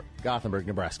Transport, Gothenburg,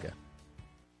 Nebraska.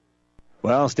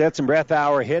 Well, Stetson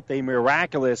Breathauer hit the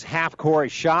miraculous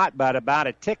half-court shot, but about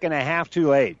a tick and a half too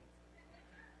late.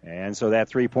 And so that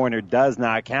three-pointer does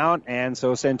not count, and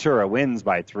so Centura wins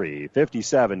by 3,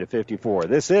 57-54.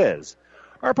 This is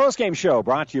our postgame show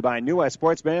brought to you by New West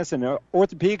Sports Medicine and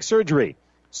Orthopedic Surgery.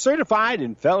 Certified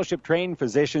and fellowship-trained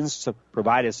physicians to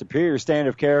provide a superior standard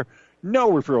of care. No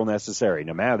referral necessary.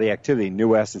 No matter the activity, New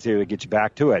West is here to get you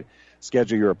back to it.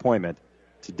 Schedule your appointment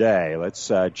today.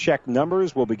 Let's check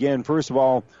numbers. We'll begin, first of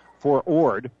all, for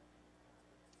Ord.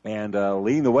 And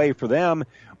leading the way for them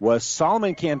was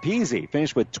Solomon Campese.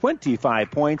 Finished with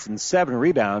 25 points and 7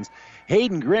 rebounds.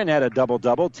 Hayden Grin had a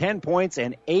double-double, 10 points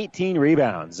and 18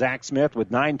 rebounds. Zach Smith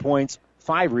with 9 points,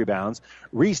 5 rebounds.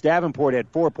 Reese Davenport had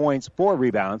 4 points, 4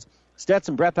 rebounds.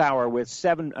 Stetson Breathauer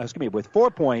with 4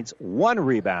 points, 1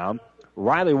 rebound.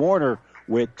 Riley Warner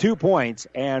with 2 points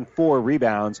and 4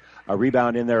 rebounds. A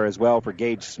rebound in there as well for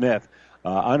Gage Smith.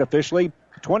 Unofficially,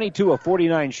 22 of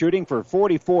 49 shooting for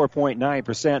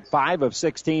 44.9%, 5 of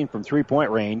 16 from three-point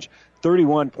range,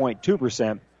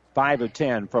 31.2%, 5 of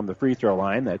 10 from the free throw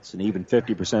line. That's an even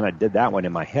 50%. I did that one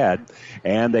in my head.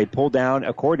 And they pulled down,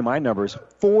 according to my numbers,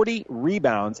 40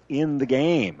 rebounds in the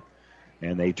game.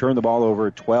 And they turned the ball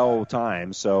over 12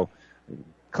 times. So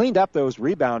cleaned up those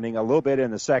rebounding a little bit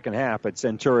in the second half, but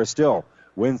Centura still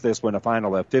wins this one, a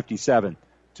final of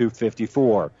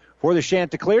 57-54. For the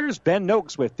Chanticleers, Ben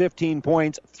Noakes with 15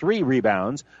 points, 3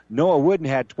 rebounds. Noah Wooden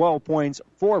had 12 points,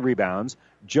 4 rebounds.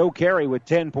 Joe Carey with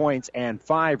 10 points and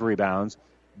 5 rebounds.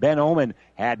 Ben Oman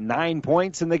had 9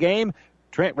 points in the game.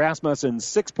 Trent Rasmussen,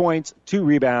 6 points, 2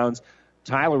 rebounds.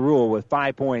 Tyler Rule with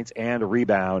 5 points and a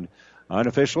rebound.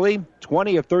 Unofficially,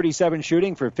 20 of 37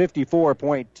 shooting for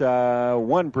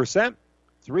 54.1%.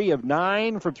 3 of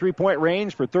 9 from three-point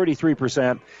range for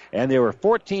 33%. And they were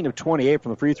 14 of 28 from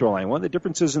the free throw line. One of the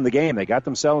differences in the game, they got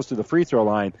themselves to the free throw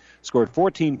line, scored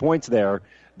 14 points there.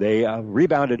 They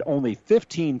rebounded only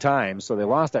 15 times, so they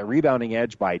lost that rebounding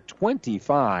edge by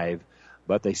 25.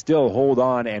 But they still hold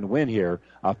on and win here,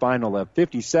 a final of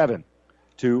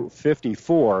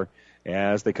 57-54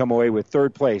 as they come away with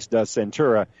third place, does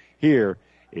Centura here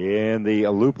in the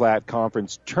Loup Platte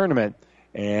Conference Tournament.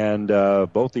 And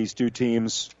both these two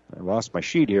teams, I lost my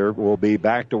sheet here, will be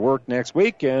back to work next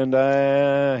week. And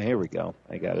here we go.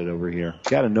 I got it over here.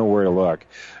 Got to know where to look.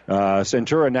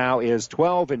 Centura now is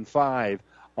 12-5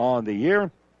 on the year.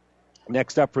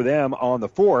 Next up for them on the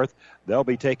 4th, they'll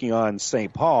be taking on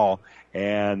St. Paul.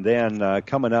 And then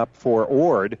coming up for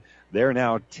Ord, they're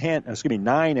now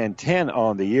 9-10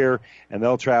 on the year. And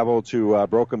they'll travel to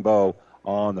Broken Bow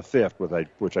on the 5th,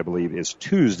 which I believe is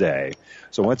Tuesday.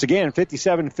 So once again,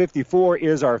 57-54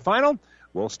 is our final.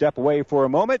 We'll step away for a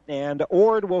moment, and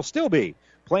Ord will still be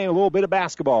playing a little bit of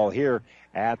basketball here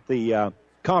at the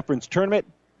conference tournament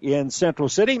in Central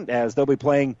City, as they'll be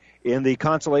playing in the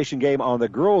consolation game on the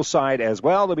girls' side as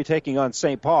well. They'll be taking on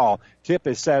St. Paul. Tip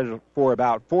is set for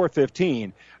about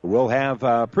 4:15. We'll have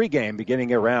pregame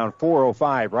beginning around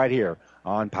 4:05 right here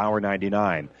on Power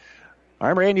 99.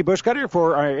 I'm Randy Bushcutter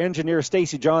for our engineer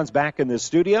Stacy Johns back in the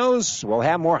studios. We'll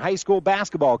have more high school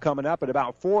basketball coming up at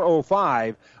about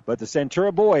 4:05, but the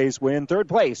Centura boys win third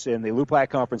place in the Loup Platte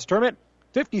Conference Tournament,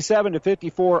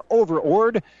 57-54 over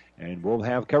Ord, and we'll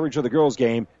have coverage of the girls'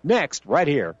 game next right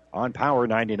here on Power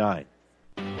 99.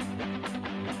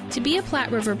 To be a Platte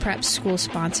River Prep school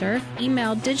sponsor,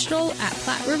 email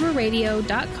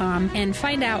digital@PlatteRiverRadio.com and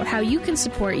find out how you can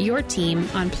support your team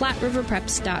on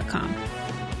PlatteRiverPreps.com.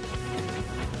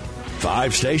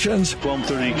 5 stations.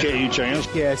 1230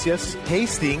 KHIS. Yes.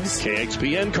 Hastings.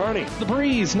 KXPN Kearney. The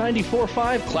Breeze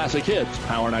 94.5 Classic Hits.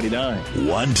 Power 99.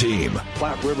 1 team.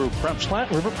 Platte River Preps.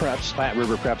 Platte River Preps. Platte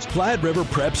River Preps.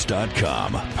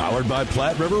 PlatteRiverPreps.com. Powered by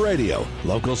Platte River Radio.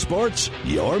 Local sports,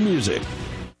 your music.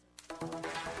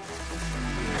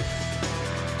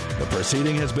 The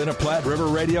proceeding has been a Platte River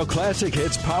Radio Classic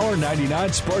Hits Power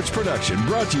 99 sports production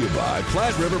brought to you by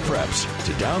Platte River Preps.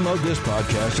 To download this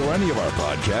podcast or any of our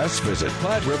podcasts, visit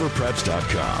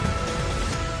PlatteRiverPreps.com.